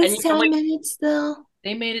sucks. It's 10 minutes still.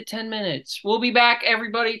 They made it 10 minutes. We'll be back,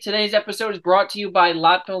 everybody. Today's episode is brought to you by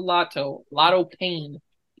Lotto Pain.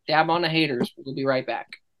 Dab on the haters. We'll be right back.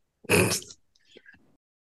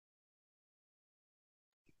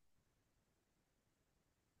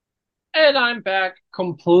 And I'm back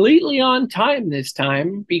completely on time this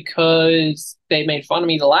time because they made fun of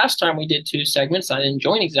me the last time we did 2 segments. I didn't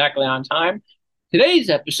join exactly on time. Today's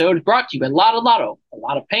episode is brought to you by Lotto, a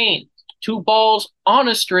lot of pain. 2 balls on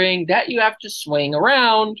a string that you have to swing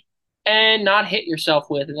around and not hit yourself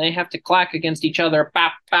with, and they have to clack against each other.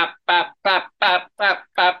 Bap, bap, bap, bap, bap, bap,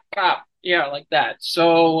 bap, bap. Yeah, like that.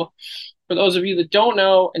 So for those of you that don't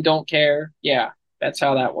know and don't care, yeah, that's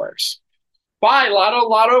how that works. Bye,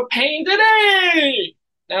 Lotto Pain today.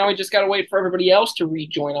 Now we just gotta wait for everybody else to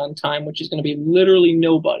rejoin on time, which is gonna be literally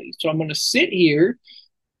nobody. So I'm gonna sit here,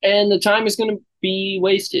 and the time is gonna be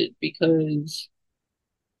wasted because.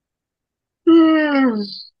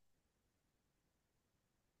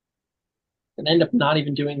 And end up not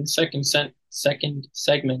even doing the second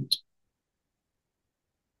segment.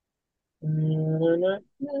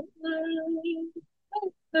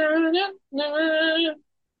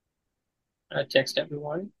 I text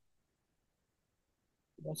everyone.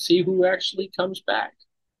 We'll see who actually comes back.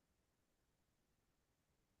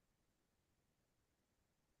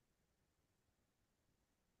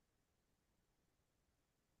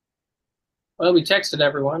 Well, we texted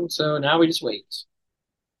everyone, so now we just wait.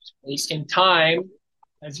 Just wasting time,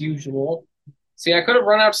 as usual. See, I could have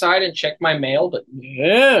run outside and checked my mail, but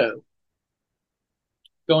no.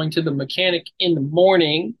 Going to the mechanic in the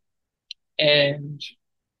morning and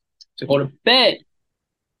to go to bed.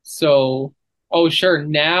 So, oh, sure,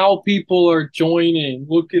 now people are joining.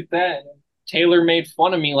 Look at that. Taylor made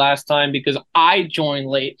fun of me last time because I joined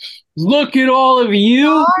late. Look at all of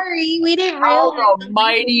you. Sorry, we didn't How realize. the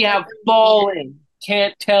mighty have fallen.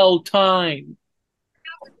 Can't tell time.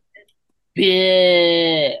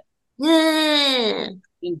 Bleh. Mm,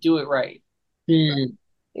 Didn't do it right.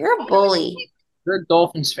 you're a bully. You're a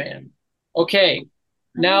Dolphins fan. Okay,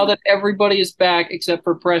 now that everybody is back except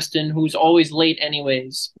for Preston, who's always late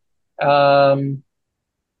anyways. Isn't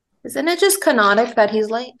it just canonic that he's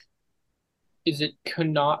late? Is it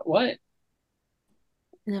cannot what?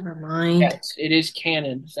 Never mind. Yes, it is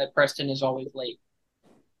canon that Preston is always late.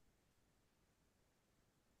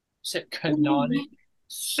 Said canonic.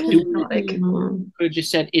 Stupid. Mm. Could have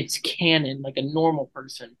just said it's canon, like a normal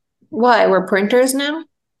person. Why? We're printers now?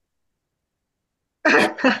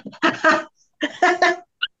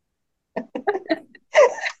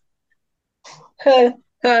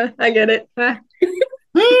 I get it.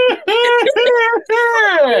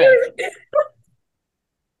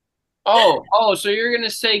 So you're gonna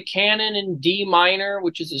say canon in D minor,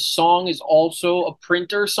 which is a song, is also a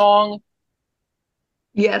printer song?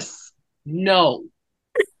 Yes. No.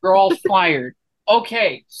 You're all fired.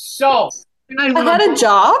 Okay, so You're not even I my had a boss.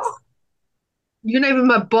 job? You're not even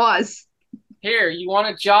my boss. here, you want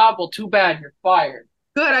a job? Well, too bad, you're fired.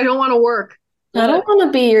 Good, I don't want to work. I don't want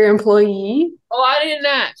to be your employee. Well, I didn't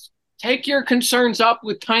ask. Take your concerns up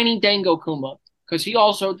with Tiny Dango Kuma, because he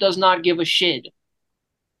also does not give a shit.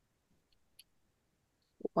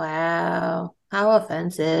 Wow. How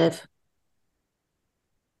offensive.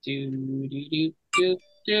 Do, do, do, do,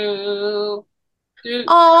 do, do.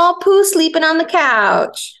 Oh, Pooh sleeping on the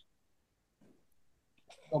couch.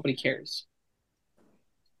 Nobody cares.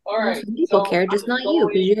 All right. Some people so care, just I'm not you,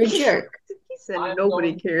 because you're a jerk. He said I'm nobody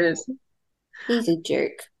going cares. He's a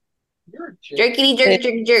jerk. You're a jerk. Jerkity jerk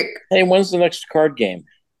jerk jerk. Hey, when's the next card game?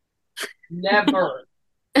 Never.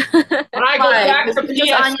 When I go Why? back to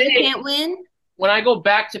Because Anya PSA, can't win? when I go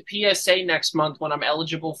back to PSA next month, when I'm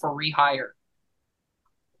eligible for rehire,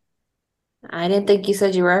 I didn't think you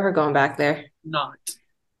said you were ever going back there. not.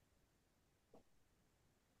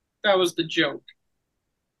 That was the joke.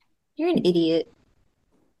 You're an idiot.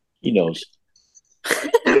 He knows.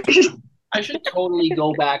 I should totally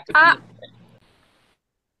go back to Ah. PSA.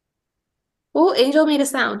 Oh, Angel made a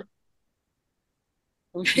sound.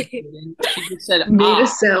 Oh, she didn't. She just said, Made ah. a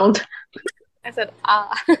sound. I said,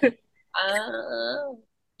 ah.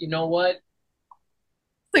 You know what?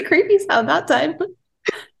 It's a creepy sound that time.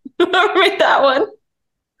 Whoever made that one.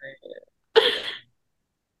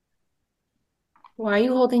 Why are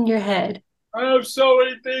you holding your head? I have so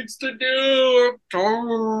many things to do.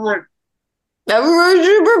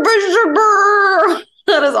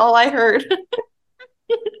 That is all I heard.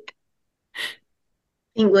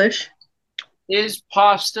 English. Is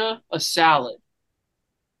pasta a salad?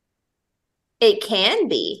 It can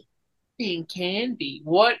be. It can be.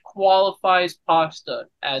 What qualifies pasta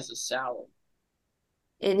as a salad?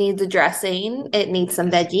 It needs a dressing, it needs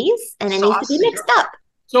some veggies, and it needs to be Sausage. mixed up.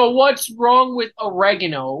 So what's wrong with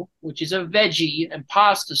oregano, which is a veggie, and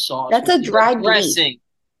pasta sauce? That's a which is dried leaf. dressing.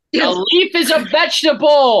 Yes. A leaf is a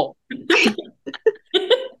vegetable.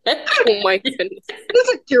 Oh my goodness. It's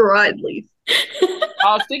a dried leaf.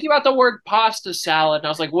 I was thinking about the word pasta salad, and I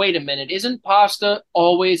was like, wait a minute, isn't pasta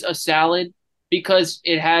always a salad? Because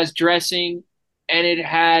it has dressing and it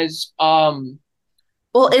has Well,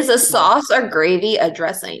 is a sauce or gravy a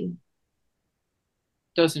dressing?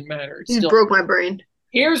 doesn't matter. It's You still broke my brain.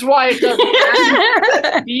 here's why it doesn't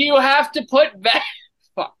matter. Do you have to put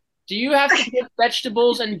fuck. Do you have to put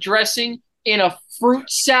vegetables and dressing in a fruit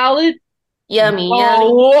salad? Yummy, yummy.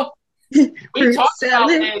 No. We Fruit talked about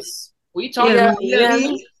salad? this We talked Yeah, about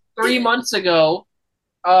this 3 months ago.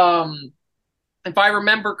 If I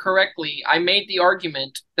remember correctly, I made the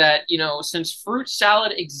argument that, since fruit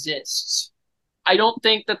salad exists, I don't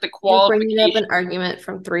think that the You're bringing up qualification. an argument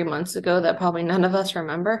from 3 months ago that probably none of us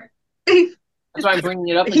remember. That's why I'm bringing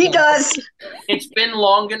it up he again. does. It's been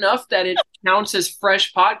long enough that it counts as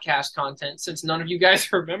fresh podcast content since none of you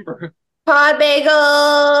guys remember. Pod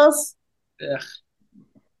bagels. Ugh.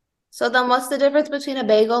 So then what's the difference between a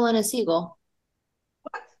bagel and a seagull?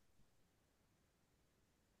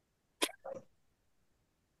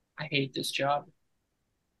 I hate this job.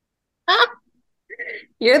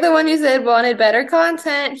 You're the one who said wanted better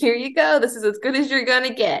content. Here you go. This is as good as you're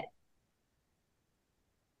gonna get.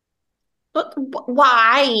 But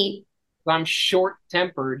why? I'm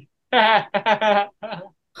short-tempered. Oh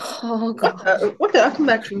God. What the? I'll come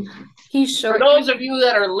back to you. He's For short. those of you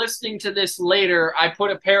that are listening to this later, I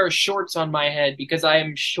put a pair of shorts on my head because I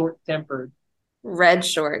am short-tempered. Red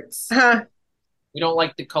shorts. Huh. We don't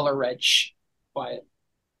like the color red. Shh. Quiet.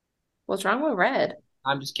 What's wrong with red?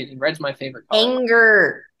 I'm just kidding. Red's my favorite color.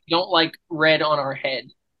 Anger. We don't like red on our head.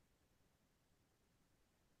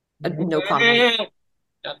 No comment.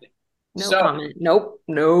 Nothing. No So- comment. Nope.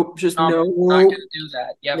 Nope. Just I'm no. not gonna do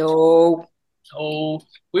that. Yep. No. So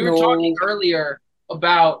we were No. talking earlier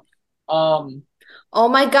about Oh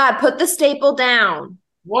my God. Put the staple down.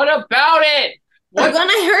 what about it? You're What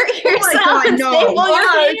gonna hurt yourself God, and no. staple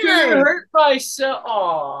I your hand. hurt myself?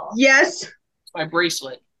 Aw, Yes. my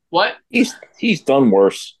bracelet. What? He's done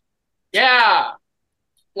worse. Yeah.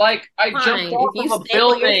 Like I Fine. jumped off If you of a staple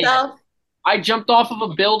building. yourself, I jumped off of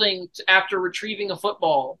a building after retrieving a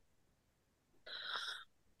football.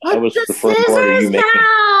 I was put the referring more to you scissors making.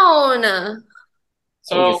 down. I was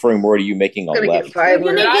So referring more to you making a Gonna get left. You're violent.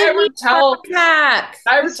 gonna Did I give ever me a tell- heart attack. did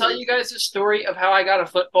I ever tell you guys the story of how I got a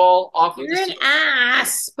football off of You're the an city?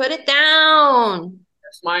 ass. Put it down.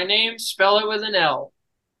 That's my name. Spell it with an L.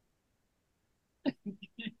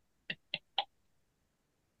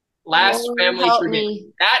 Last Lord, family help tradition. me.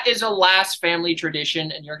 That is a last family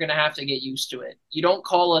tradition, and you're gonna have to get used to it. You don't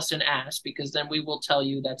call us an ass because then we will tell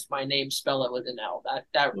you that's my name. Spell it with an L.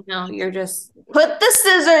 That. No, you're just put the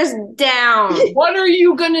scissors down. What are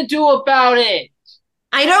you gonna do about it?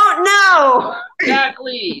 I don't know.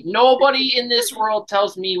 Exactly. Nobody in this world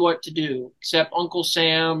tells me what to do except Uncle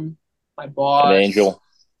Sam, my boss. An angel.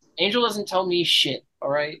 Angel doesn't tell me shit. All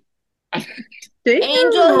right.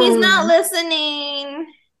 Angel, he's not listening.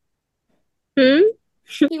 Hmm?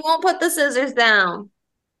 He won't put the scissors down.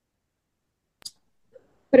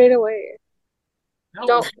 Put it away. No,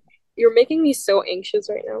 Don't. You're making me so anxious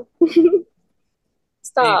right now.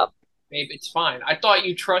 Stop. babe, it's fine. I thought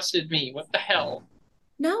you trusted me. What the hell?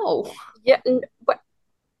 No. Yeah, but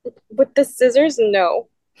with the scissors, no.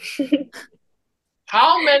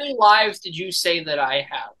 How many lives did you say that I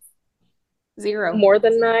have? 0. More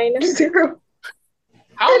than 9. Zero.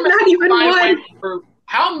 How Not many even have I one. went through?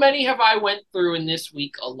 How many have I went through in this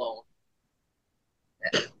week alone?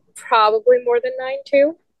 Probably more than 9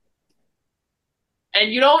 too.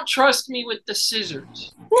 And you don't trust me with the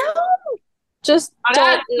scissors. No. Just I'm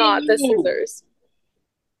don't asking not the you. scissors.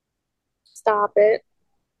 Stop it.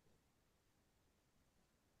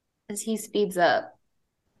 As he speeds up.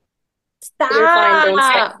 You're fine, don't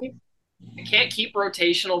Stop. stop. I can't keep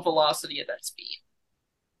rotational velocity at that speed.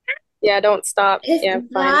 Yeah, don't stop. Is Yeah, fine.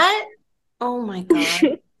 that? Oh my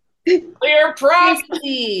God. Clear prop.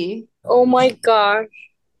 Seriously. Oh my gosh.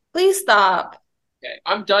 Please stop. Okay,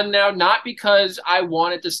 I'm done now. Not because I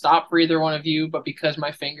wanted to stop for either one of you, but because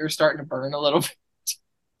my finger's starting to burn a little bit.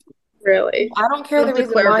 Really? I don't care the What's the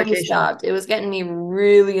reason why he clarification? stopped. It was getting me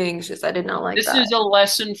really anxious. I did not like This that. is a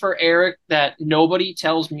lesson for Eric that nobody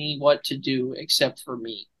tells me what to do except for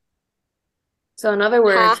me. So in other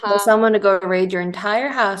words, Ha tell ha. someone to go raid your entire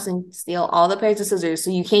house and steal all the pairs of scissors so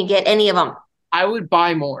you can't get any of them. I would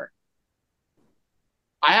buy more.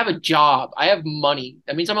 I have a job. I have money.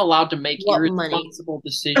 That means I'm allowed to make What money? irresponsible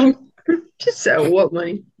decisions. Just so what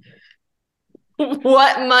money?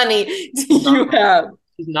 What money do you have?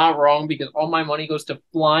 It's not wrong because all my money goes to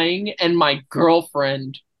flying and my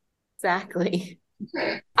girlfriend. Exactly.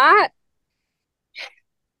 I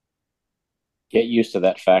Get used to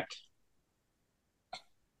that fact.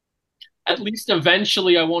 At least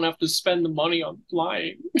eventually I won't have to spend the money on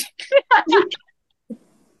flying.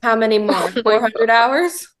 How many more? 400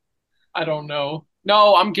 hours? I don't know.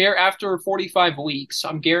 No, after 45 weeks,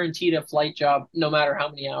 I'm guaranteed a flight job no matter how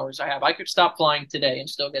many hours I have. I could stop flying today and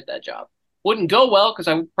still get that job. Wouldn't go well because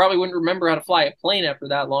I probably wouldn't remember how to fly a plane after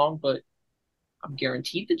that long, but I'm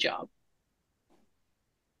guaranteed the job.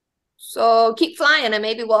 So keep flying and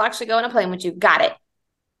maybe we'll actually go on a plane with you. Got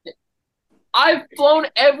it. I've flown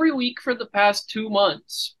every week for the past 2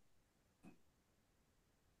 months.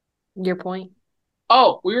 Your point.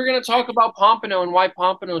 Oh, we were going to talk about Pompano and why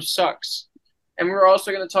Pompano sucks. And we were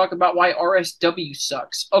also going to talk about why RSW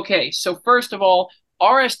sucks. Okay, so first of all,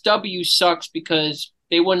 RSW sucks because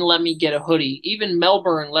they wouldn't let me get a hoodie. Even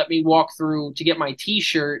Melbourne let me walk through to get my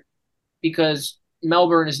t-shirt because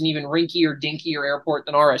Melbourne is an even rinkier, dinkier airport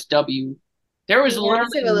than RSW. There was Yeah, literally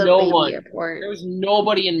it's like a little no baby one. airport. There was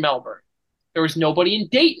nobody in Melbourne. There was nobody in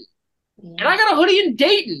Dayton. And Yeah. I got a hoodie in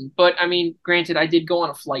Dayton. But, I mean, granted, I did go on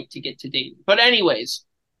a flight to get to Dayton. But anyways,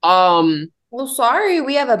 Well, sorry,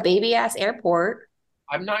 we have a baby ass airport.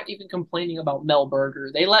 I'm not even complaining about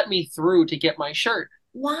Melburger. They let me through to get my shirt.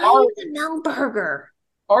 Why the Melburger?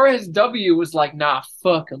 RSW was like, nah,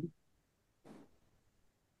 fuck them.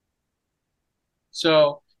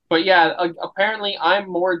 So, but yeah, apparently I'm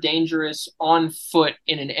more dangerous on foot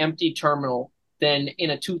in an empty terminal than in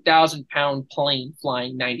a 2,000-pound plane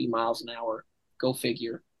flying 90 miles an hour. Go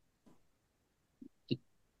figure.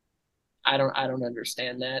 I don't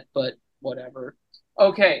understand that, but whatever.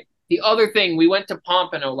 Okay, the other thing, we went to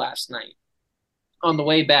Pompano last night on the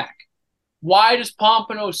way back. Why does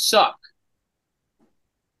Pompano suck?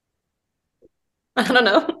 I don't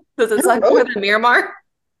know. Does it suck more than Miramar?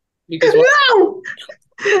 Because No!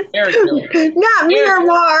 Eric knows. Not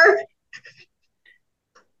Miramar!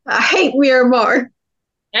 I hate Miramar.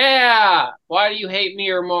 Yeah, why do you hate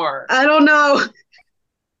Miramar? I don't know.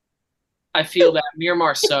 I feel that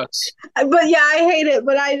Miramar sucks. But yeah, I hate it,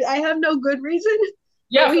 but I have no good reason.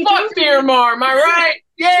 Yeah, we fuck just- Miramar, am I right?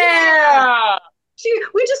 Yeah!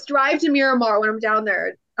 We just drive to Miramar when I'm down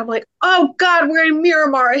there. I'm like, oh God, we're in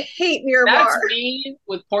Miramar. I hate Miramar. That's me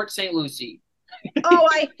with Port St. Lucie. Oh,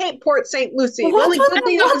 I hate Port St. Lucie. The What's only good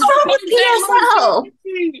thing wrong with PSL?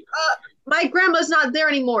 my grandma's not there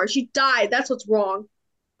anymore. She died. That's what's wrong.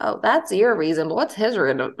 Oh, that's your reason, but what's his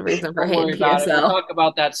reason for Don't worry hating about it. We'll PSL? talk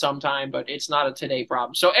about that sometime, but it's not a today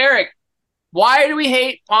problem. So, Eric, why do we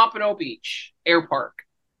hate Pompano Beach Air Park?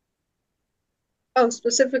 Oh,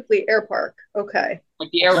 specifically Air Park. Okay. Like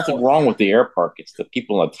the There's airport. nothing wrong with the air park. It's the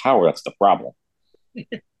people in the tower that's the problem.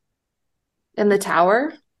 In the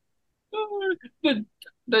tower?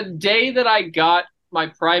 The day that I got my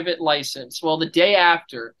private license, well, the day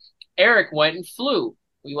after, Eric went and flew.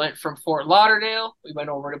 We went from Fort Lauderdale. We went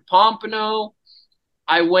over to Pompano.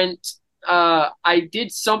 I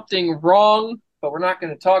did something wrong, but we're not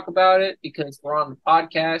going to talk about it because we're on the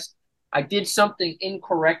podcast. I did something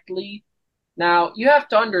incorrectly. Now, you have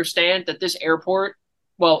to understand that this airport,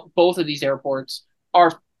 well, both of these airports,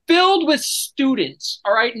 are filled with students,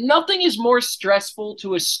 all right? Nothing is more stressful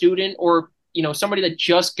to a student or, somebody that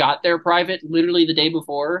just got their private literally the day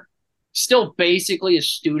before, still basically a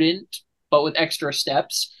student, but with extra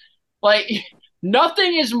steps. Like,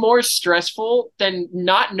 nothing is more stressful than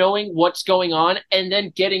not knowing what's going on and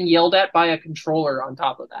then getting yelled at by a controller on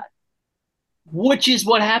top of that, which is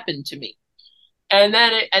what happened to me. And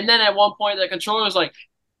then at one point the controller was like,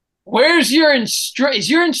 "Where's your is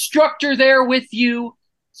your instructor there with you?"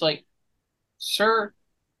 It's like, "Sir,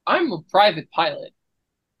 I'm a private pilot.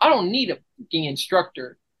 I don't need a fucking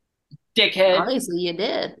instructor, dickhead." Obviously, you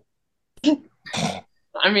did.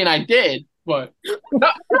 I mean, I did, but no,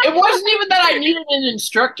 it wasn't even that I needed an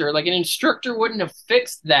instructor. Like, an instructor wouldn't have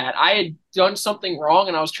fixed that. I had done something wrong,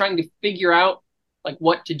 and I was trying to figure out like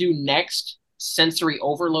what to do next. Sensory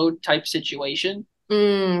overload type situation.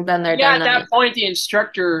 Then they're Yeah, done. at that point, the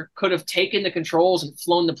instructor could have taken the controls and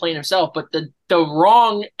flown the plane himself, but the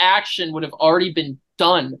wrong action would have already been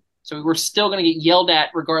done. So we were still going to get yelled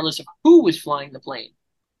at regardless of who was flying the plane.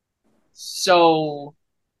 So,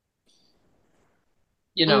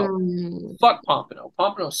 fuck Pompano.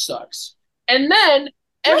 Pompano sucks. And then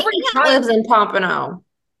My aunt lives in Pompano.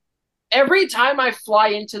 every time I fly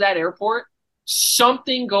into that airport,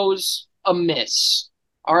 something goes amiss.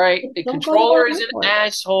 All right, the Don't go to controller that is an airport.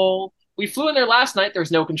 asshole. We flew in there last night.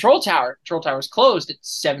 There's no control tower. Control tower is closed at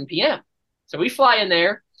 7 p.m. So we fly in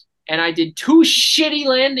there, and I did 2 shitty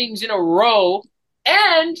landings in a row,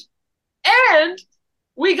 and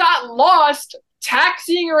we got lost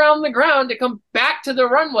taxiing around the ground to come back to the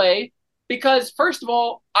runway because, first of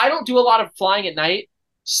all, I don't do a lot of flying at night.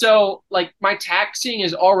 So, like, my taxiing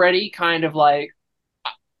is already kind of like,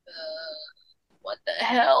 what the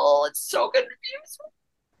hell? It's so confusing.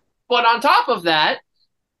 But on top of that,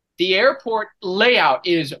 the airport layout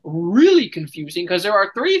is really confusing because there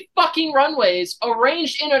are 3 fucking runways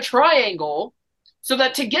arranged in a triangle so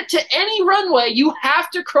that to get to any runway, you have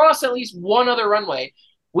to cross at least one other runway.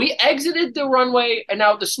 We exited the runway, and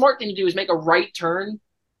now the smart thing to do is make a right turn.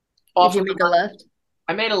 Did you make a left?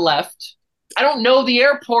 I made a left. I don't know the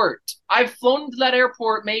airport. I've flown to that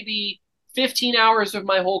airport maybe 15 hours of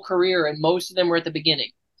my whole career, and most of them were at the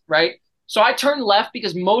beginning, right? So I turned left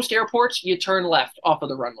because most airports you turn left off of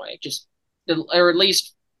the runway, or at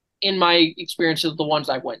least in my experience of the ones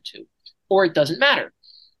I went to, or it doesn't matter.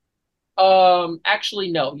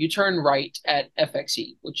 Actually, no, you turn right at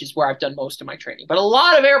FXE, which is where I've done most of my training. But a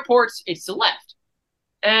lot of airports, it's the left.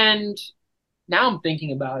 And now I'm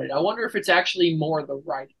thinking about it. I wonder if it's actually more the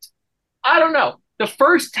right. I don't know. The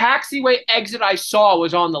first taxiway exit I saw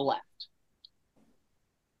was on the left.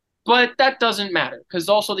 But that doesn't matter because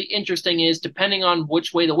also the interesting is depending on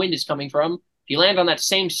which way the wind is coming from, if you land on that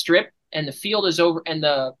same strip and the field is over and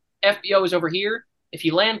the FBO is over here, if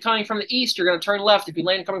you land coming from the east, you're going to turn left. If you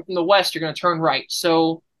land coming from the west, you're going to turn right.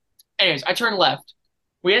 So, anyways, I turned left.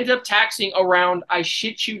 We ended up taxiing around, I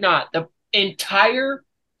shit you not, the entire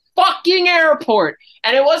fucking airport.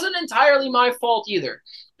 And it wasn't entirely my fault either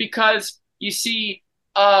because you see,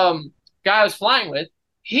 guy I was flying with,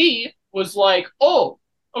 he was like, oh,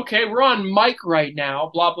 okay, we're on mic right now,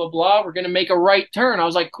 blah, blah, blah. We're going to make a right turn. I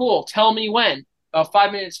was like, cool, tell me when. About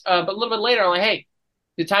 5 minutes, but a little bit later, I'm like, hey,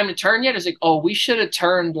 the time to turn yet? It's like, oh, we should have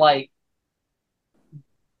turned like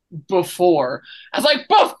before. I was like,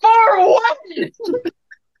 before what?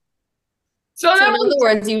 So in other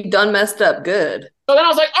words, you done messed up good. So then I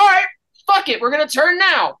was like, all right, fuck it, we're going to turn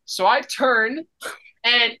now. So I turned,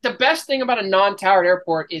 and the best thing about a non-towered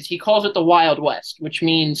airport is he calls it the Wild West, which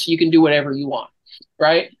means you can do whatever you want,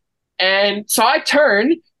 right? And so I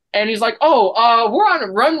turned, and he's like, oh, we're on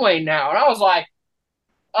a runway now. And I was like,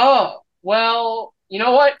 oh, well, you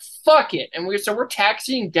know what? Fuck it. And we're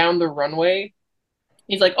taxiing down the runway.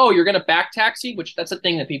 He's like, oh, you're going to back taxi, which that's a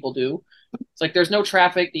thing that people do. It's like there's no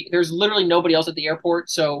traffic. There's literally nobody else at the airport.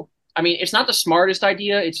 So, I mean, it's not the smartest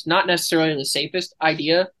idea. It's not necessarily the safest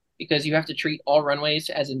idea because you have to treat all runways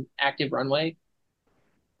as an active runway,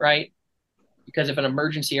 right? Because if an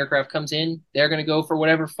emergency aircraft comes in, they're going to go for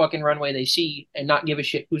whatever fucking runway they see and not give a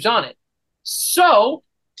shit who's on it. So,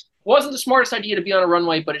 wasn't the smartest idea to be on a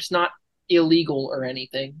runway, but it's not illegal or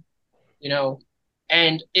anything, you know?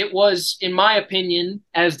 And it was, in my opinion,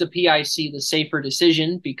 as the PIC, the safer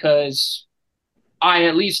decision because I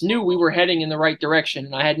at least knew we were heading in the right direction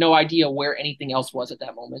and I had no idea where anything else was at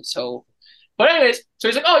that moment. So, but anyways, so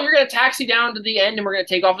he's like, oh, you're going to taxi down to the end and we're going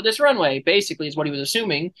to take off of this runway, basically is what he was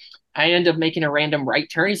assuming. I ended up making a random right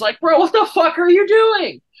turn. He's like, bro, what the fuck are you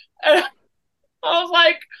doing? And I was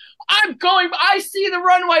like, I see the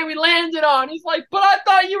runway we landed on. He's like, but I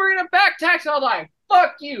thought you were going to back taxi. I was like,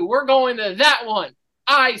 fuck you. We're going to that one.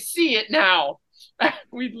 I see it now.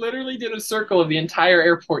 We literally did a circle of the entire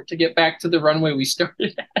airport to get back to the runway we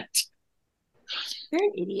started at. You're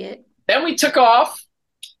an idiot. Then we took off.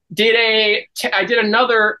 I did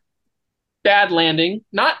another bad landing.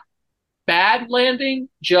 Not bad landing,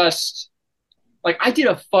 just like I did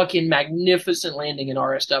a fucking magnificent landing in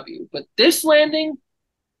RSW. But this landing,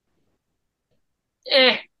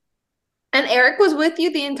 eh. And Eric was with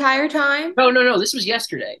you the entire time? No. This was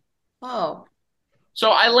yesterday. Oh. So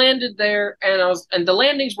I landed there, and the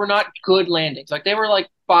landings were not good landings. Like they were like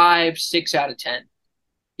 5, 6 out of 10.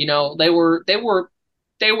 You know, they were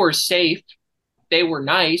safe. They were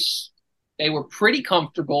nice. They were pretty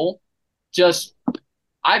comfortable. Just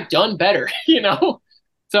I've done better, you know.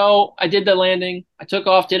 So I did the landing. I took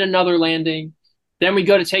off, did another landing. Then we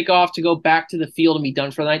go to take off to go back to the field and be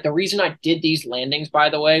done for the night. The reason I did these landings,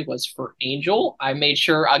 by the way, was for Angel. I made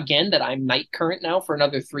sure, again, that I'm night current now for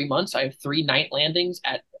another 3 months. I have 3 night landings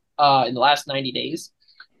in the last 90 days.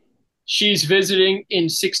 She's visiting in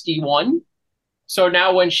 61. So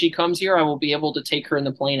now when she comes here, I will be able to take her in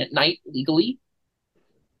the plane at night legally.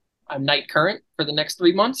 I'm night current for the next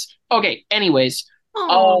 3 months. Okay, anyways.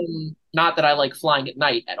 Not that I like flying at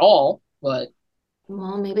night at all, but...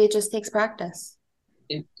 Well, maybe it just takes practice.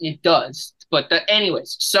 It does. But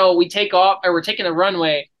anyways, so we're taking the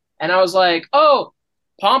runway, and I was like, oh,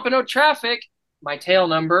 Pompano traffic, my tail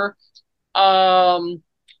number.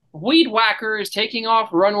 Weed Whacker is taking off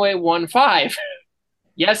runway 15.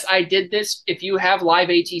 Yes, I did this. If you have live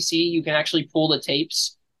ATC, you can actually pull the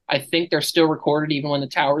tapes. I think they're still recorded even when the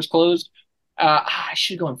tower's closed. I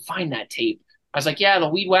should go and find that tape. I was like, yeah, the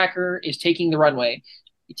Weed Whacker is taking the runway.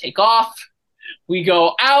 We take off. We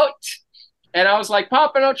go out. And I was like,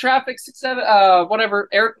 Pompano traffic, 67, whatever,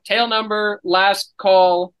 tail number, last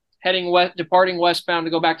call, heading west, departing westbound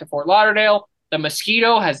to go back to Fort Lauderdale. The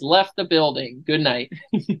Mosquito has left the building. Good night.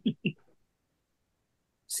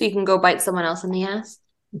 So you can go bite someone else in the ass?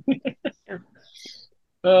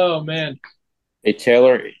 Oh, man. Hey,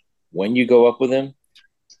 Taylor, when you go up with him,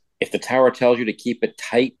 if the tower tells you to keep it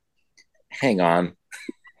tight, hang on.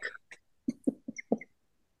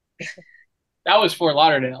 That was Fort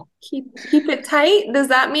Lauderdale. Keep it tight. Does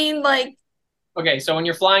that mean like Okay, so when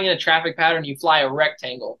you're flying in a traffic pattern, you fly a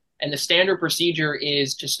rectangle. And the standard procedure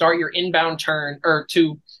is to start your inbound turn or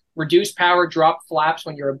to reduce power, drop flaps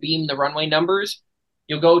when you're abeam the runway numbers.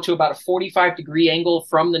 You'll go to about a 45-degree angle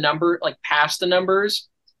from the number, like past the numbers.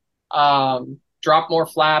 Drop more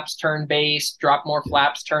flaps, turn base, drop more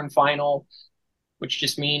flaps, turn final, which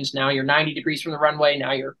just means now you're 90 degrees from the runway.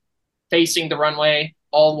 Now you're facing the runway,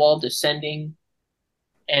 all while descending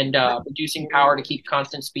and reducing power to keep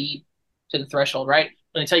constant speed to the threshold, right?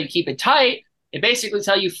 When they tell you keep it tight, they basically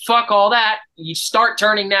tell you fuck all that. You start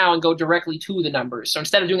turning now and go directly to the numbers. So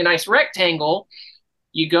instead of doing a nice rectangle,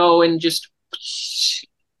 you go and just.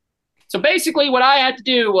 So basically, what I had to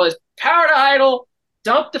do was power to idle,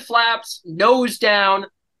 dump the flaps, nose down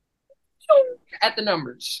at the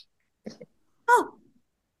numbers. oh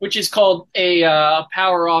Which is called a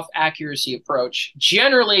power off accuracy approach.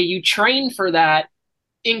 Generally, you train for that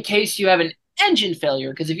in case you have an engine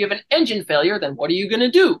failure. Because if you have an engine failure, then what are you going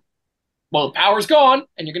to do? Well, the power's gone,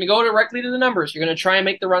 and you're going to go directly to the numbers. You're going to try and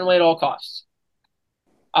make the runway at all costs.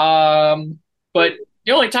 But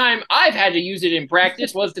the only time I've had to use it in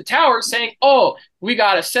practice was the tower saying, oh, we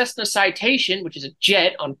got a Cessna Citation, which is a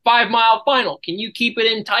jet, on 5 Mile final. Can you keep it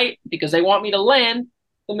in tight? Because they want me to land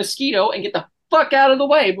the Mosquito and get the fuck out of the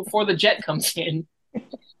way before the jet comes in.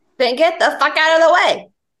 then get the fuck out of the way.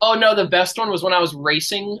 Oh, no, the best one was when I was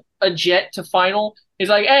racing a jet to final. He's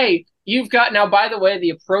like, hey, you've got, now, by the way, the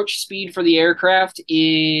approach speed for the aircraft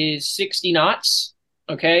is 60 knots,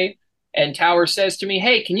 okay? And Tower says to me,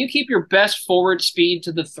 hey, can you keep your best forward speed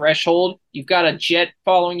to the threshold? You've got a jet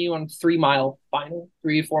following you on 3 Mile final,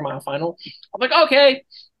 3 or 4 Mile final. I'm like, okay.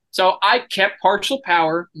 So I kept partial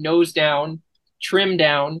power, nose down, trim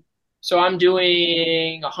down. So I'm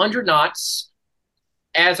doing 100 knots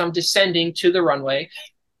as I'm descending to the runway.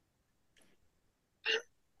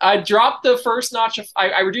 I dropped the first notch of,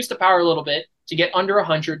 I reduced the power a little bit to get under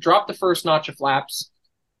 100, dropped the first notch of flaps.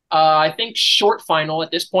 I think short final,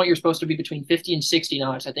 at this point, you're supposed to be between 50 and 60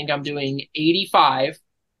 knots. I think I'm doing 85,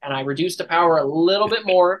 and I reduced the power a little bit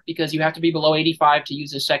more because you have to be below 85 to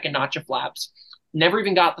use the second notch of flaps. Never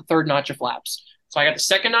even got the third notch of flaps. So I got the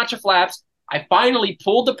second notch of flaps. I finally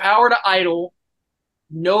pulled the power to idle,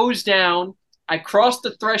 nose down. I crossed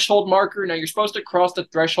the threshold marker. Now, you're supposed to cross the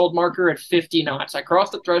threshold marker at 50 knots. I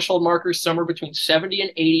crossed the threshold marker somewhere between 70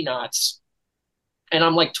 and 80 knots. And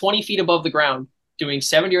I'm like 20 feet above the ground doing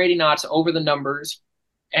 70 or 80 knots over the numbers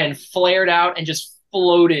and flared out and just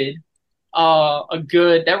floated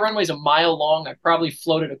that runway's a mile long. I probably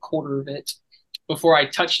floated a quarter of it before I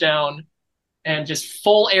touched down and just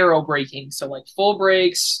full aero braking. So like full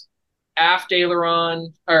brakes, aft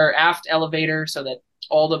aileron or aft elevator so that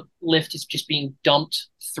all the lift is just being dumped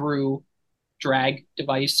through drag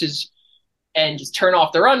devices and just turn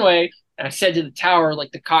off the runway. And I said to the tower,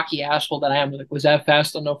 like the cocky asshole that I am, like, was that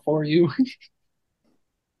fast enough for you?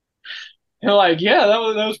 And like, yeah, that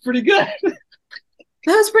was pretty good. That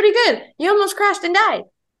was pretty good. You almost crashed and died.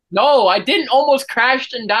 No, I didn't almost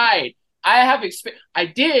crashed and died.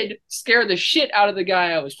 I did scare the shit out of the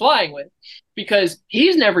guy I was flying with because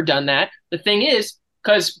he's never done that. The thing is,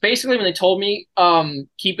 because basically when they told me,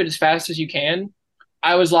 keep it as fast as you can,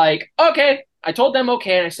 I was like, okay. I told them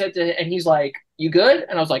okay, and he's like, you good?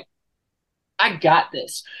 And I was like, I got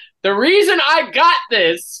this. The reason I got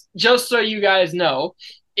this, just so you guys know,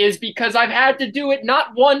 is because I've had to do it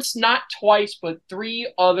not once, not twice, but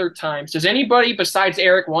 3 other times. Does anybody besides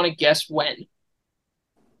Eric want to guess when?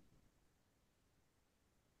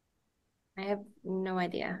 I have no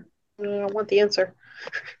idea. I want the answer.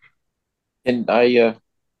 And I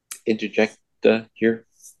interject here?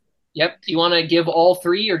 Yep. Do you want to give all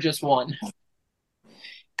 3 or just one?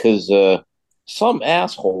 Because some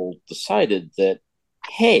asshole decided that,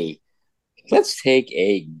 hey, let's take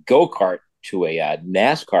a go-kart to a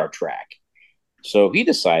NASCAR track. So he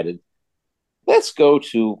decided, let's go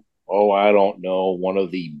to, I don't know, one of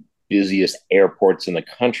the busiest airports in the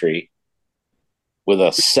country with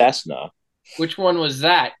a Cessna. Which one was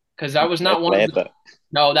that? Because that was not Atlanta. one of the...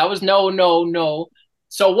 No, that was no.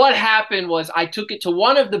 So what happened was I took it to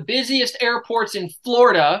one of the busiest airports in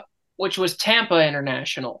Florida, which was Tampa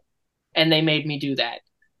International, and they made me do that.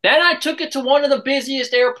 Then I took it to one of the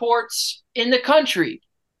busiest airports in the country,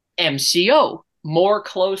 MCO, more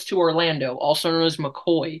close to Orlando, also known as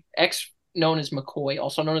McCoy, known as McCoy,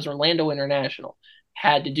 also known as Orlando International.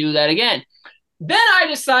 Had to do that again. Then I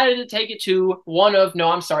decided to take it to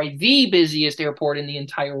the busiest airport in the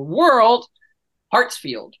entire world,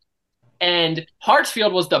 Hartsfield. And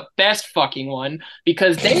Hartsfield was the best fucking one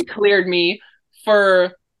because they cleared me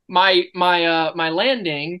for my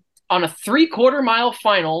landing on a 3/4 mile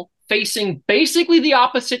final facing basically the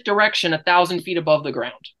opposite direction, 1,000 feet above the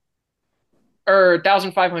ground. Or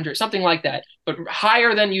 1,500, something like that, but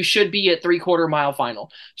higher than you should be at 3/4 mile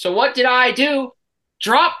final. So what did I do?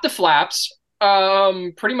 Drop the flaps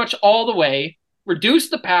pretty much all the way, reduce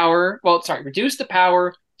the power,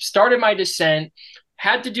 started my descent,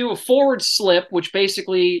 had to do a forward slip, which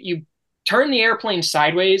basically you turn the airplane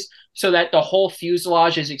sideways so that the whole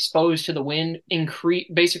fuselage is exposed to the wind,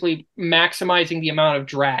 basically maximizing the amount of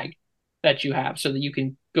drag that you have so that you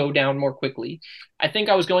can go down more quickly. I think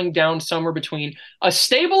I was going down somewhere between a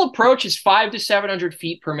stable approach is 500 to 700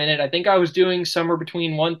 feet per minute. I think I was doing somewhere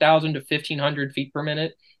between 1,000 to 1,500 feet per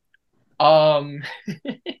minute. That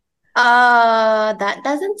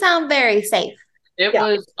doesn't sound very safe. It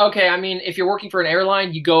was okay. I mean, if you're working for an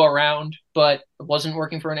airline, you go around, but it wasn't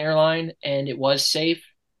working for an airline and it was safe.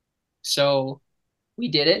 So we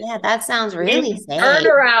did it. Yeah, that sounds really safe.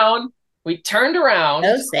 We turned around.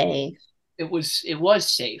 So safe. It was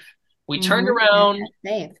safe. We turned around.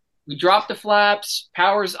 Safe. We dropped the flaps,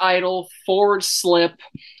 power's idle, forward slip,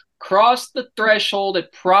 crossed the threshold at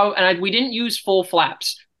we didn't use full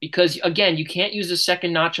flaps because again, you can't use a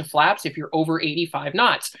second notch of flaps if you're over 85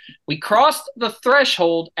 knots. We crossed the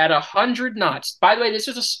threshold at 100 knots. By the way, this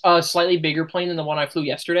is a slightly bigger plane than the one I flew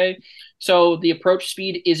yesterday. So the approach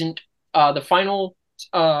speed isn't the final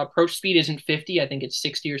approach speed isn't 50. I think it's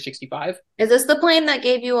 60 or 65. Is this the plane that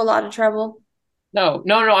gave you a lot of trouble? No.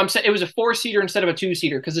 I'm saying it was a 4-seater instead of a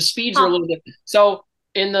 2-seater because the speeds are a little different. So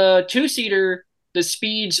in the 2-seater, the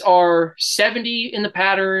speeds are 70 in the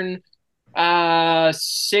pattern,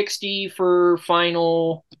 60 for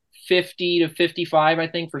final, 50 to 55, I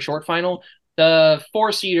think, for short final. The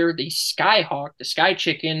 4-seater, the Skyhawk, the Sky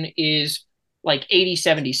Chicken, is like 80,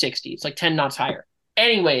 70, 60. It's like 10 knots higher.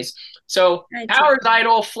 Anyways, so power's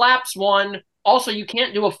idle, flaps 1. Also, you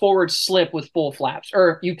can't do a forward slip with full flaps.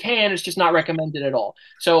 Or you can, it's just not recommended at all.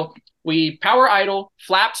 So we power idle,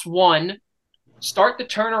 flaps 1, start the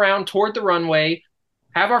turnaround toward the runway,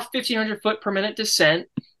 have our 1,500 foot per minute descent,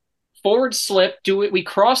 forward slip, do it. We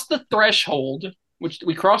cross the threshold, which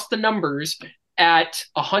we cross the numbers at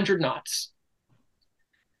 100 knots,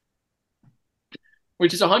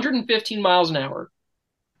 which is 115 miles an hour.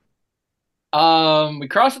 We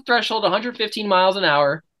cross the threshold 115 miles an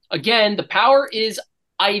hour. Again, the power is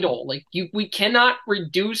idle. Like we cannot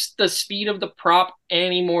reduce the speed of the prop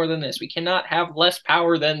any more than this. We cannot have less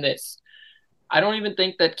power than this. I don't even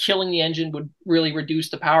think that killing the engine would really reduce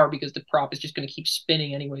the power because the prop is just going to keep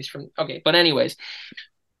spinning anyways but anyways,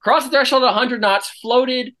 cross the threshold at 100 knots,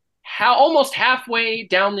 floated almost halfway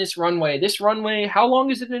down this runway. This runway, how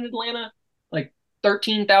long is it in Atlanta? Like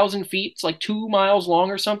 13,000 feet. It's like 2 miles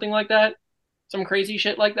long or something like that. Some crazy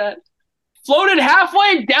shit like that. Floated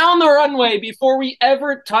halfway down the runway before we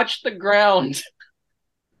ever touched the ground.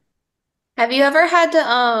 Have you ever had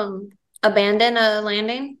to abandon a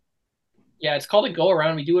landing? Yeah, it's called a go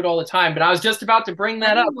around. We do it all the time. But I was just about to bring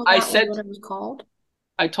that up. I said what it was called.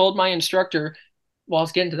 I told my instructor, well, I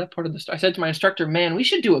was getting to that part of the story. I said to my instructor, man, we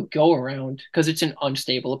should do a go around because it's an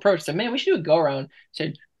unstable approach. I said, man, we should do a go around. I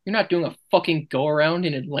said, you're not doing a fucking go around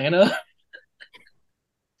in Atlanta.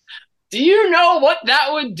 Do you know what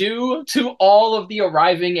that would do to all of the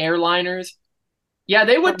arriving airliners? Yeah,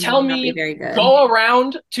 they would tell me, go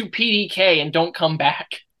around to PDK and don't come back.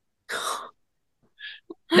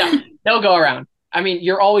 No, they'll go around. I mean,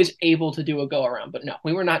 you're always able to do a go around, but no,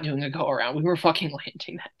 we were not doing a go around. We were fucking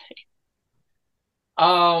landing that day.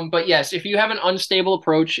 But yes, if you have an unstable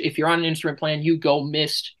approach, if you're on an instrument plan, you go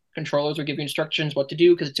missed. Controllers will give you instructions what to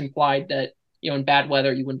do because it's implied that, in bad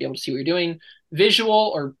weather, you wouldn't be able to see what you're doing.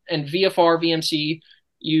 Visual and VFR, VMC,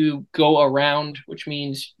 you go around, which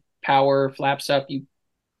means power, flaps up, you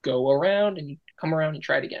go around and you come around and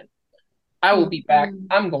try it again. I will be back.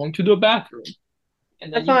 I'm going to the bathroom.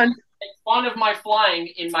 And then you can make fun of my flying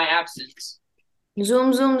in my absence.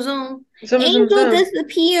 Zoom, zoom, zoom. Angel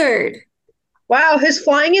disappeared. Wow, his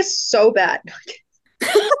flying is so bad.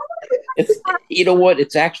 You know what?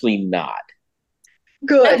 It's actually not.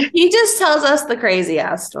 Good. He just tells us the crazy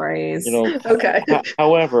ass stories. Okay.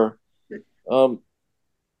 However,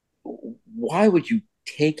 why would you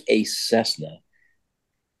take a Cessna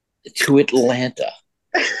to Atlanta?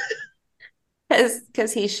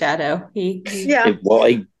 Because he's Shadow. Yeah. Well,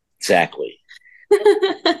 exactly.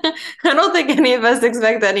 I don't think any of us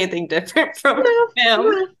expect anything different from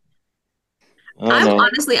him.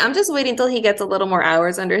 I'm just waiting till he gets a little more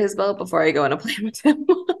hours under his belt before I go on a plane with him.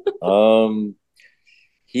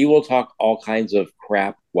 He will talk all kinds of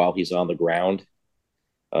crap while he's on the ground.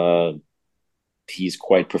 He's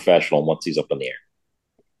quite professional once he's up in the air.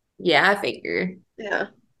 Yeah, I figure. Yeah.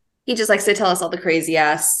 He just likes to tell us all the crazy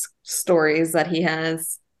ass stories that he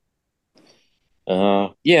has.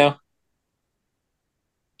 Yeah,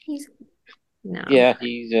 He's no. yeah,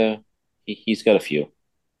 he's got a few.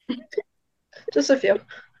 Just a few.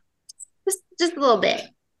 Just a little bit.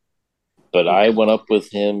 But I went up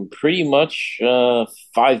with him pretty much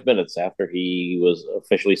 5 minutes after he was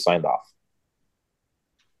officially signed off.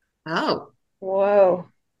 Oh. Whoa.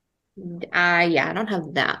 Yeah, I don't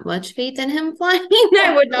have that much faith in him flying.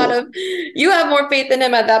 I would not have. You have more faith in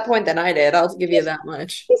him at that point than I did. I'll give you that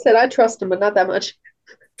much. He said I trust him, but not that much.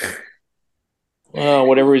 Well,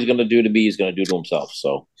 whatever he's going to do to me, he's going to do to himself.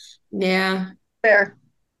 So, Yeah. Fair.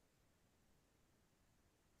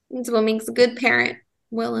 That's what makes a good parent,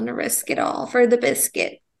 willing to risk it all for the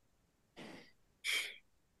biscuit.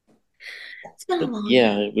 It's been a long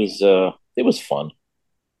yeah, it was fun.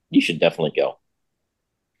 You should definitely go.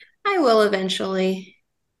 I will eventually.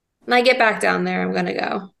 When I get back down there, I'm gonna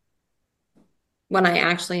go. When I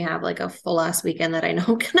actually have like a full ass weekend that I know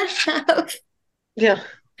I'm gonna have. Yeah.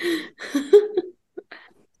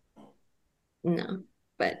 No,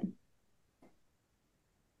 but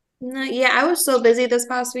no, yeah, I was so busy this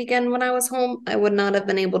past weekend when I was home, I would not have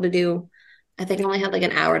been able to do. I think I only had like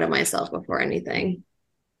an hour to myself before anything.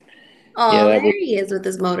 Yeah, Oh, that there was he is with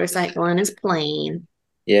his motorcycle and his plane.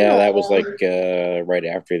 that was Aw. like right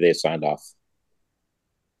after they signed off.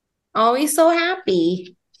 Oh, he's so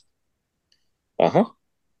happy. Uh-huh.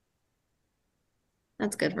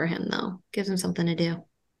 That's good for him though. Gives him something to do.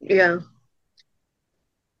 Yeah.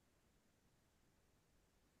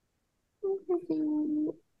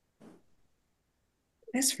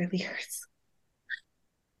 This really hurts.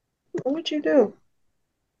 What would you do?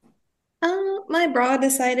 My bra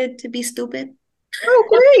decided to be stupid. Oh,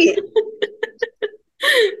 great.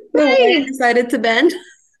 The wire Nice. decided to bend.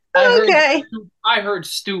 Okay. I heard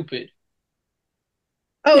stupid.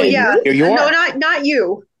 Oh, Yeah, yeah. here you No, are. not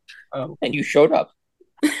you. Oh, And you showed up.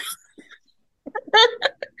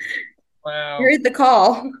 wow. Heard the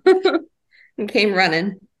call and came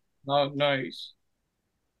running. Oh, nice.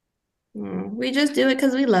 We just do it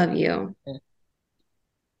because we love you.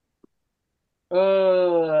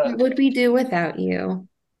 What would we do without you?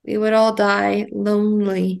 We would all die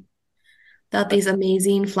lonely without these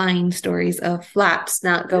amazing flying stories of flaps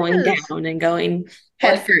not going Yes. down and going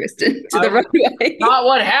headfirst into the I- runway. Not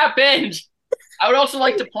what happened. I would also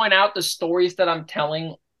like to point out the stories that I'm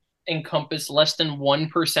telling encompass less than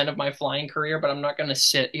 1% of my flying career, but I'm not going to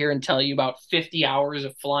sit here and tell you about 50 hours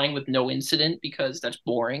of flying with no incident because that's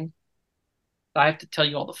boring. I have to tell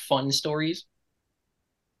you all the fun stories.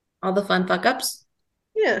 All the fun fuck ups.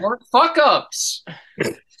 Yeah. Weren't fuck ups.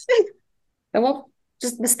 Well,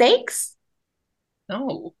 just mistakes.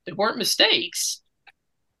 No, they weren't mistakes.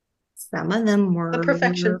 Some of them were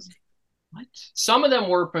Imperfections. What? Some of them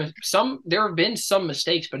were there have been some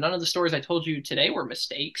mistakes, but none of the stories I told you today were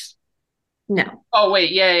mistakes. No. Oh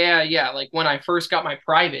wait, yeah. Like when I first got my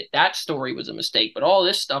private, that story was a mistake. But all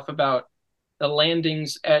this stuff about the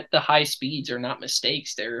landings at the high speeds are not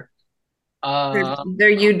mistakes. They're They're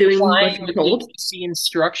you doing what flying you're with told. ATC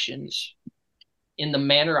instructions in the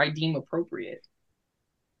manner I deem appropriate.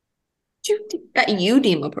 That you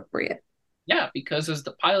deem appropriate. Yeah, because as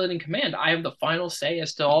the pilot in command, I have the final say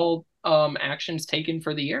as to all actions taken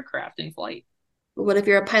for the aircraft in flight. But what if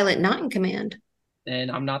you're a pilot not in command? Then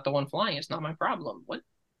I'm not the one flying. It's not my problem. What?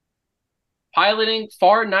 Piloting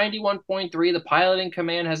FAR 91.3, the pilot in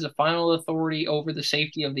command has the final authority over the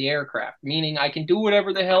safety of the aircraft, meaning I can do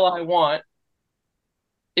whatever the hell I want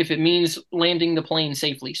if it means landing the plane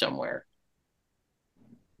safely somewhere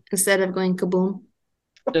Instead of going kaboom.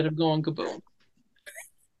 instead of going kaboom.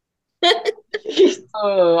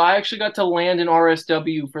 I actually got to land in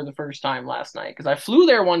RSW for the first time last night because I flew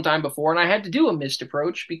there one time before and I had to do a missed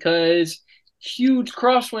approach because huge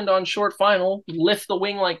crosswind on short final, lift the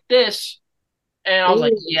wing like this. And I was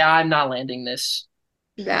like, Ooh. yeah, I'm not landing this.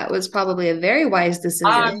 That was probably a very wise decision.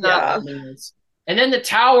 I'm not Yeah. landing this. And then the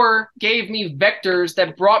tower gave me vectors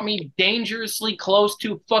that brought me dangerously close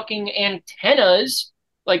to fucking antennas,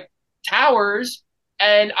 like towers.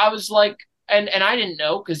 And I was like, and I didn't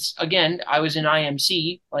know because again, I was in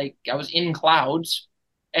IMC, like I was in clouds,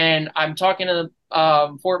 and I'm talking to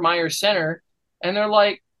Fort Myers Center, and they're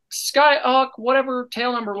like, Skyhawk, whatever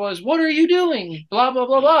tail number was, what are you doing? Blah blah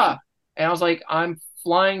blah blah. And I was like, I'm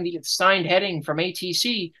flying the assigned heading from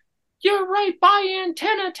ATC. You're right by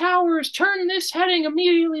antenna towers. Turn this heading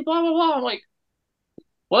immediately. Blah blah blah. I'm like,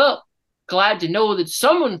 well, glad to know that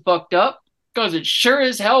someone fucked up because it sure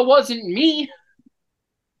as hell wasn't me.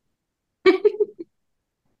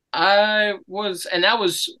 I was, and that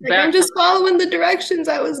was Like, I'm back. just following the directions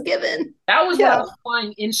I was given. That was Yeah. when I was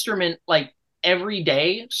flying instrument like every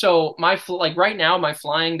day. So like right now, my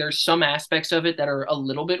flying, there's some aspects of it that are a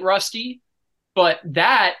little bit rusty, but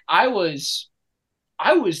that I was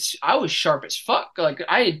sharp as fuck. Like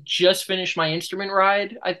I had just finished my instrument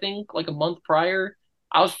ride, I think, like a month prior.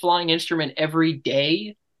 I was flying instrument every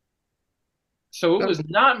day, so it was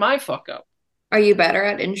not my fuck up. Are you better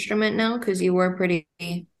at instrument now? Because you were pretty.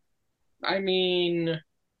 I mean,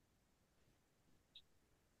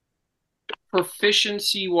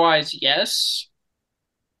 proficiency wise, yes.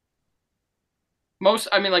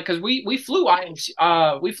 I mean, like, because we flew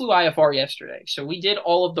IFR yesterday, so we did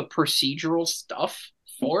all of the procedural stuff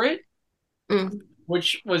for it, Mm.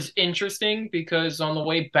 which was interesting because on the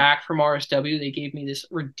way back from RSW, they gave me this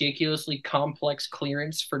ridiculously complex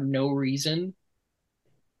clearance for no reason.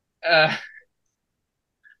 Uh,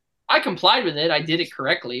 I complied with it. I did it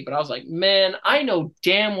correctly, but I was like, man, I know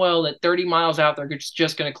damn well that 30 miles out there it's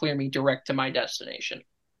just going to clear me direct to my destination.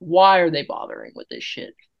 Why are they bothering with this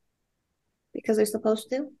shit? Because they're supposed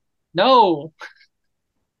to. No.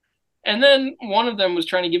 And then one of them was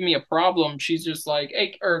trying to give me a problem. She's just like,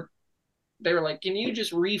 hey, or they were like, can you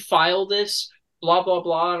just refile this? Blah, blah,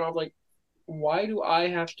 blah. And I was like, why do I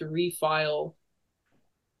have to refile?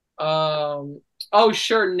 Oh,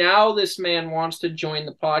 sure. Now this man wants to join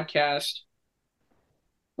the podcast.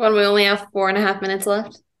 When we only have 4.5 minutes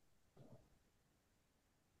left.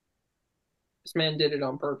 This man did it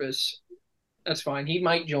on purpose. That's fine. He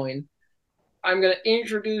might join. I'm going to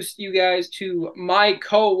introduce you guys to my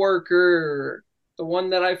coworker, the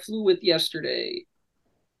one that I flew with yesterday,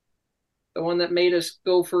 the one that made us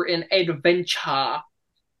go for an adventure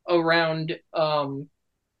around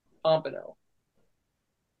Pompano.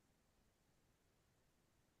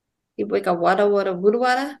 You like a wada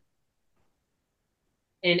wada.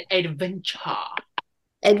 An adventure.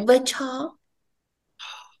 Adventure.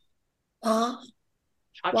 Wah,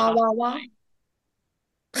 wah, wah, wah.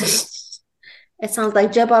 It sounds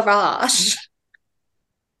like gibberish.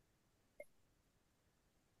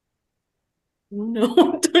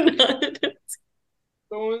 No, do not.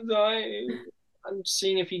 So was I. I'm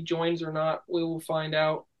seeing if he joins or not. We will find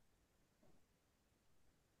out.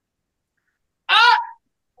 Ah!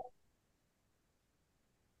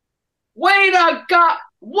 Wait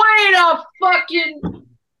a fucking.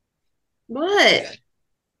 What?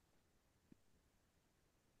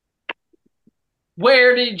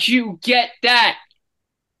 Where did you get that?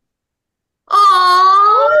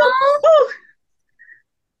 Oh,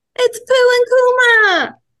 it's Pooh and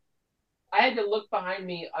Kuma. I had to look behind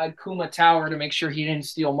me at Kuma Tower to make sure he didn't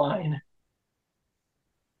steal mine.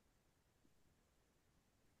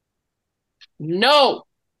 No!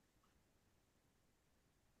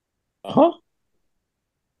 Huh?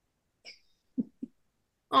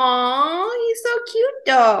 Oh, he's so cute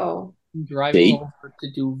though. I'm driving See? over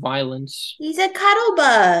to do violence. He's a cuddle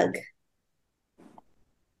bug.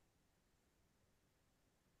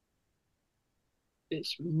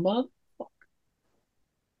 This mother.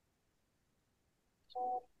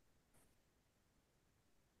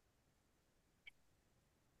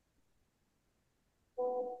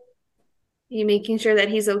 You making sure that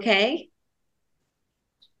he's okay?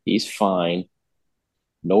 He's fine.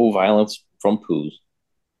 No violence from Poos.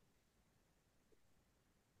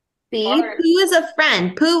 See, All right. Pooh is a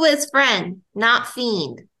friend. Pooh is friend, not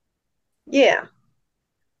fiend. Yeah.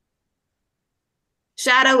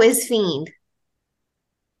 Shadow is fiend.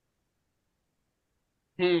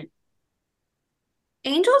 Angel's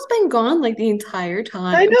been gone like the entire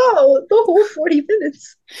time. I know. The whole 40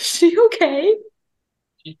 minutes. Is she okay?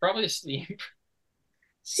 She's probably asleep.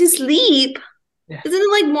 She sleep. Yeah. Isn't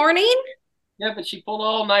it like morning? Yeah, but she pulled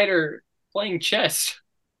all nighter playing chess.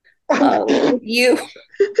 Oh, you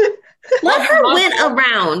let her win a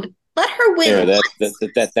round. Let her win. There, once. that's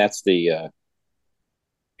the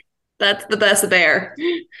That's the best bear.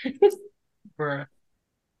 Bruh.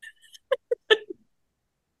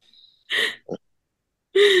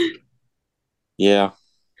 yeah.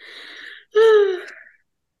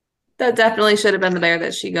 That definitely should have been the bear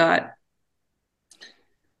that she got.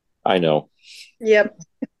 I know. Yep.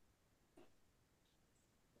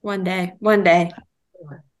 One day. One day.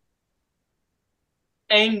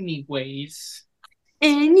 Anyways,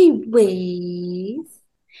 Anyways.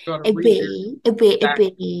 gotta A read bay. A bay. A back.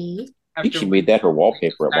 bay. I think she made that her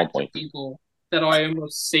wallpaper at one point. People that I am a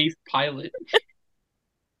safe pilot.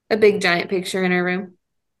 A big giant picture in her room.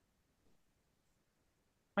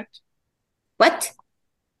 What? What?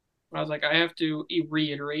 I was like, I have to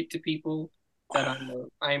reiterate to people that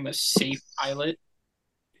I'm a safe pilot.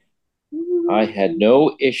 I had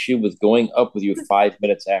no issue with going up with you 5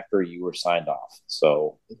 minutes after you were signed off.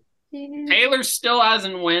 So Taylor still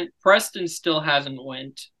hasn't went. Preston still hasn't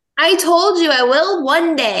went. I told you I will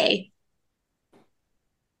one day.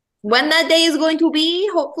 When that day is going to be,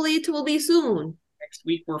 hopefully it will be soon. Next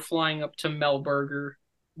week we're flying up to Melburger.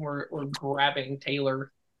 We're grabbing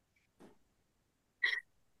Taylor.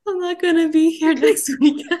 I'm not gonna be here next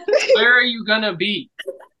weekend. Where are you gonna be?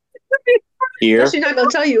 here, She's not gonna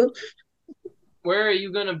tell you. Where are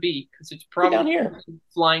you gonna be? Because it's probably down here.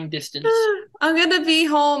 flying distance. I'm gonna be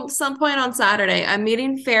home some point on Saturday. I'm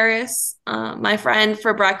meeting Ferris, my friend,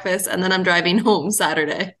 for breakfast, and then I'm driving home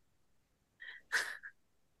Saturday.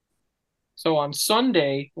 So on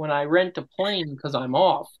Sunday, when I rent a plane because I'm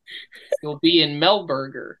off, you'll be in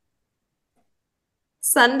Melburger.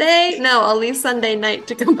 Sunday? No, I'll leave Sunday night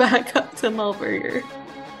to come back up to Melburger.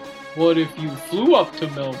 What if you flew up to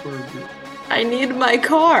Melburger? I need my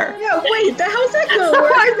car. Yeah, wait, how's that gonna How am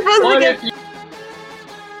work? I supposed to What get if you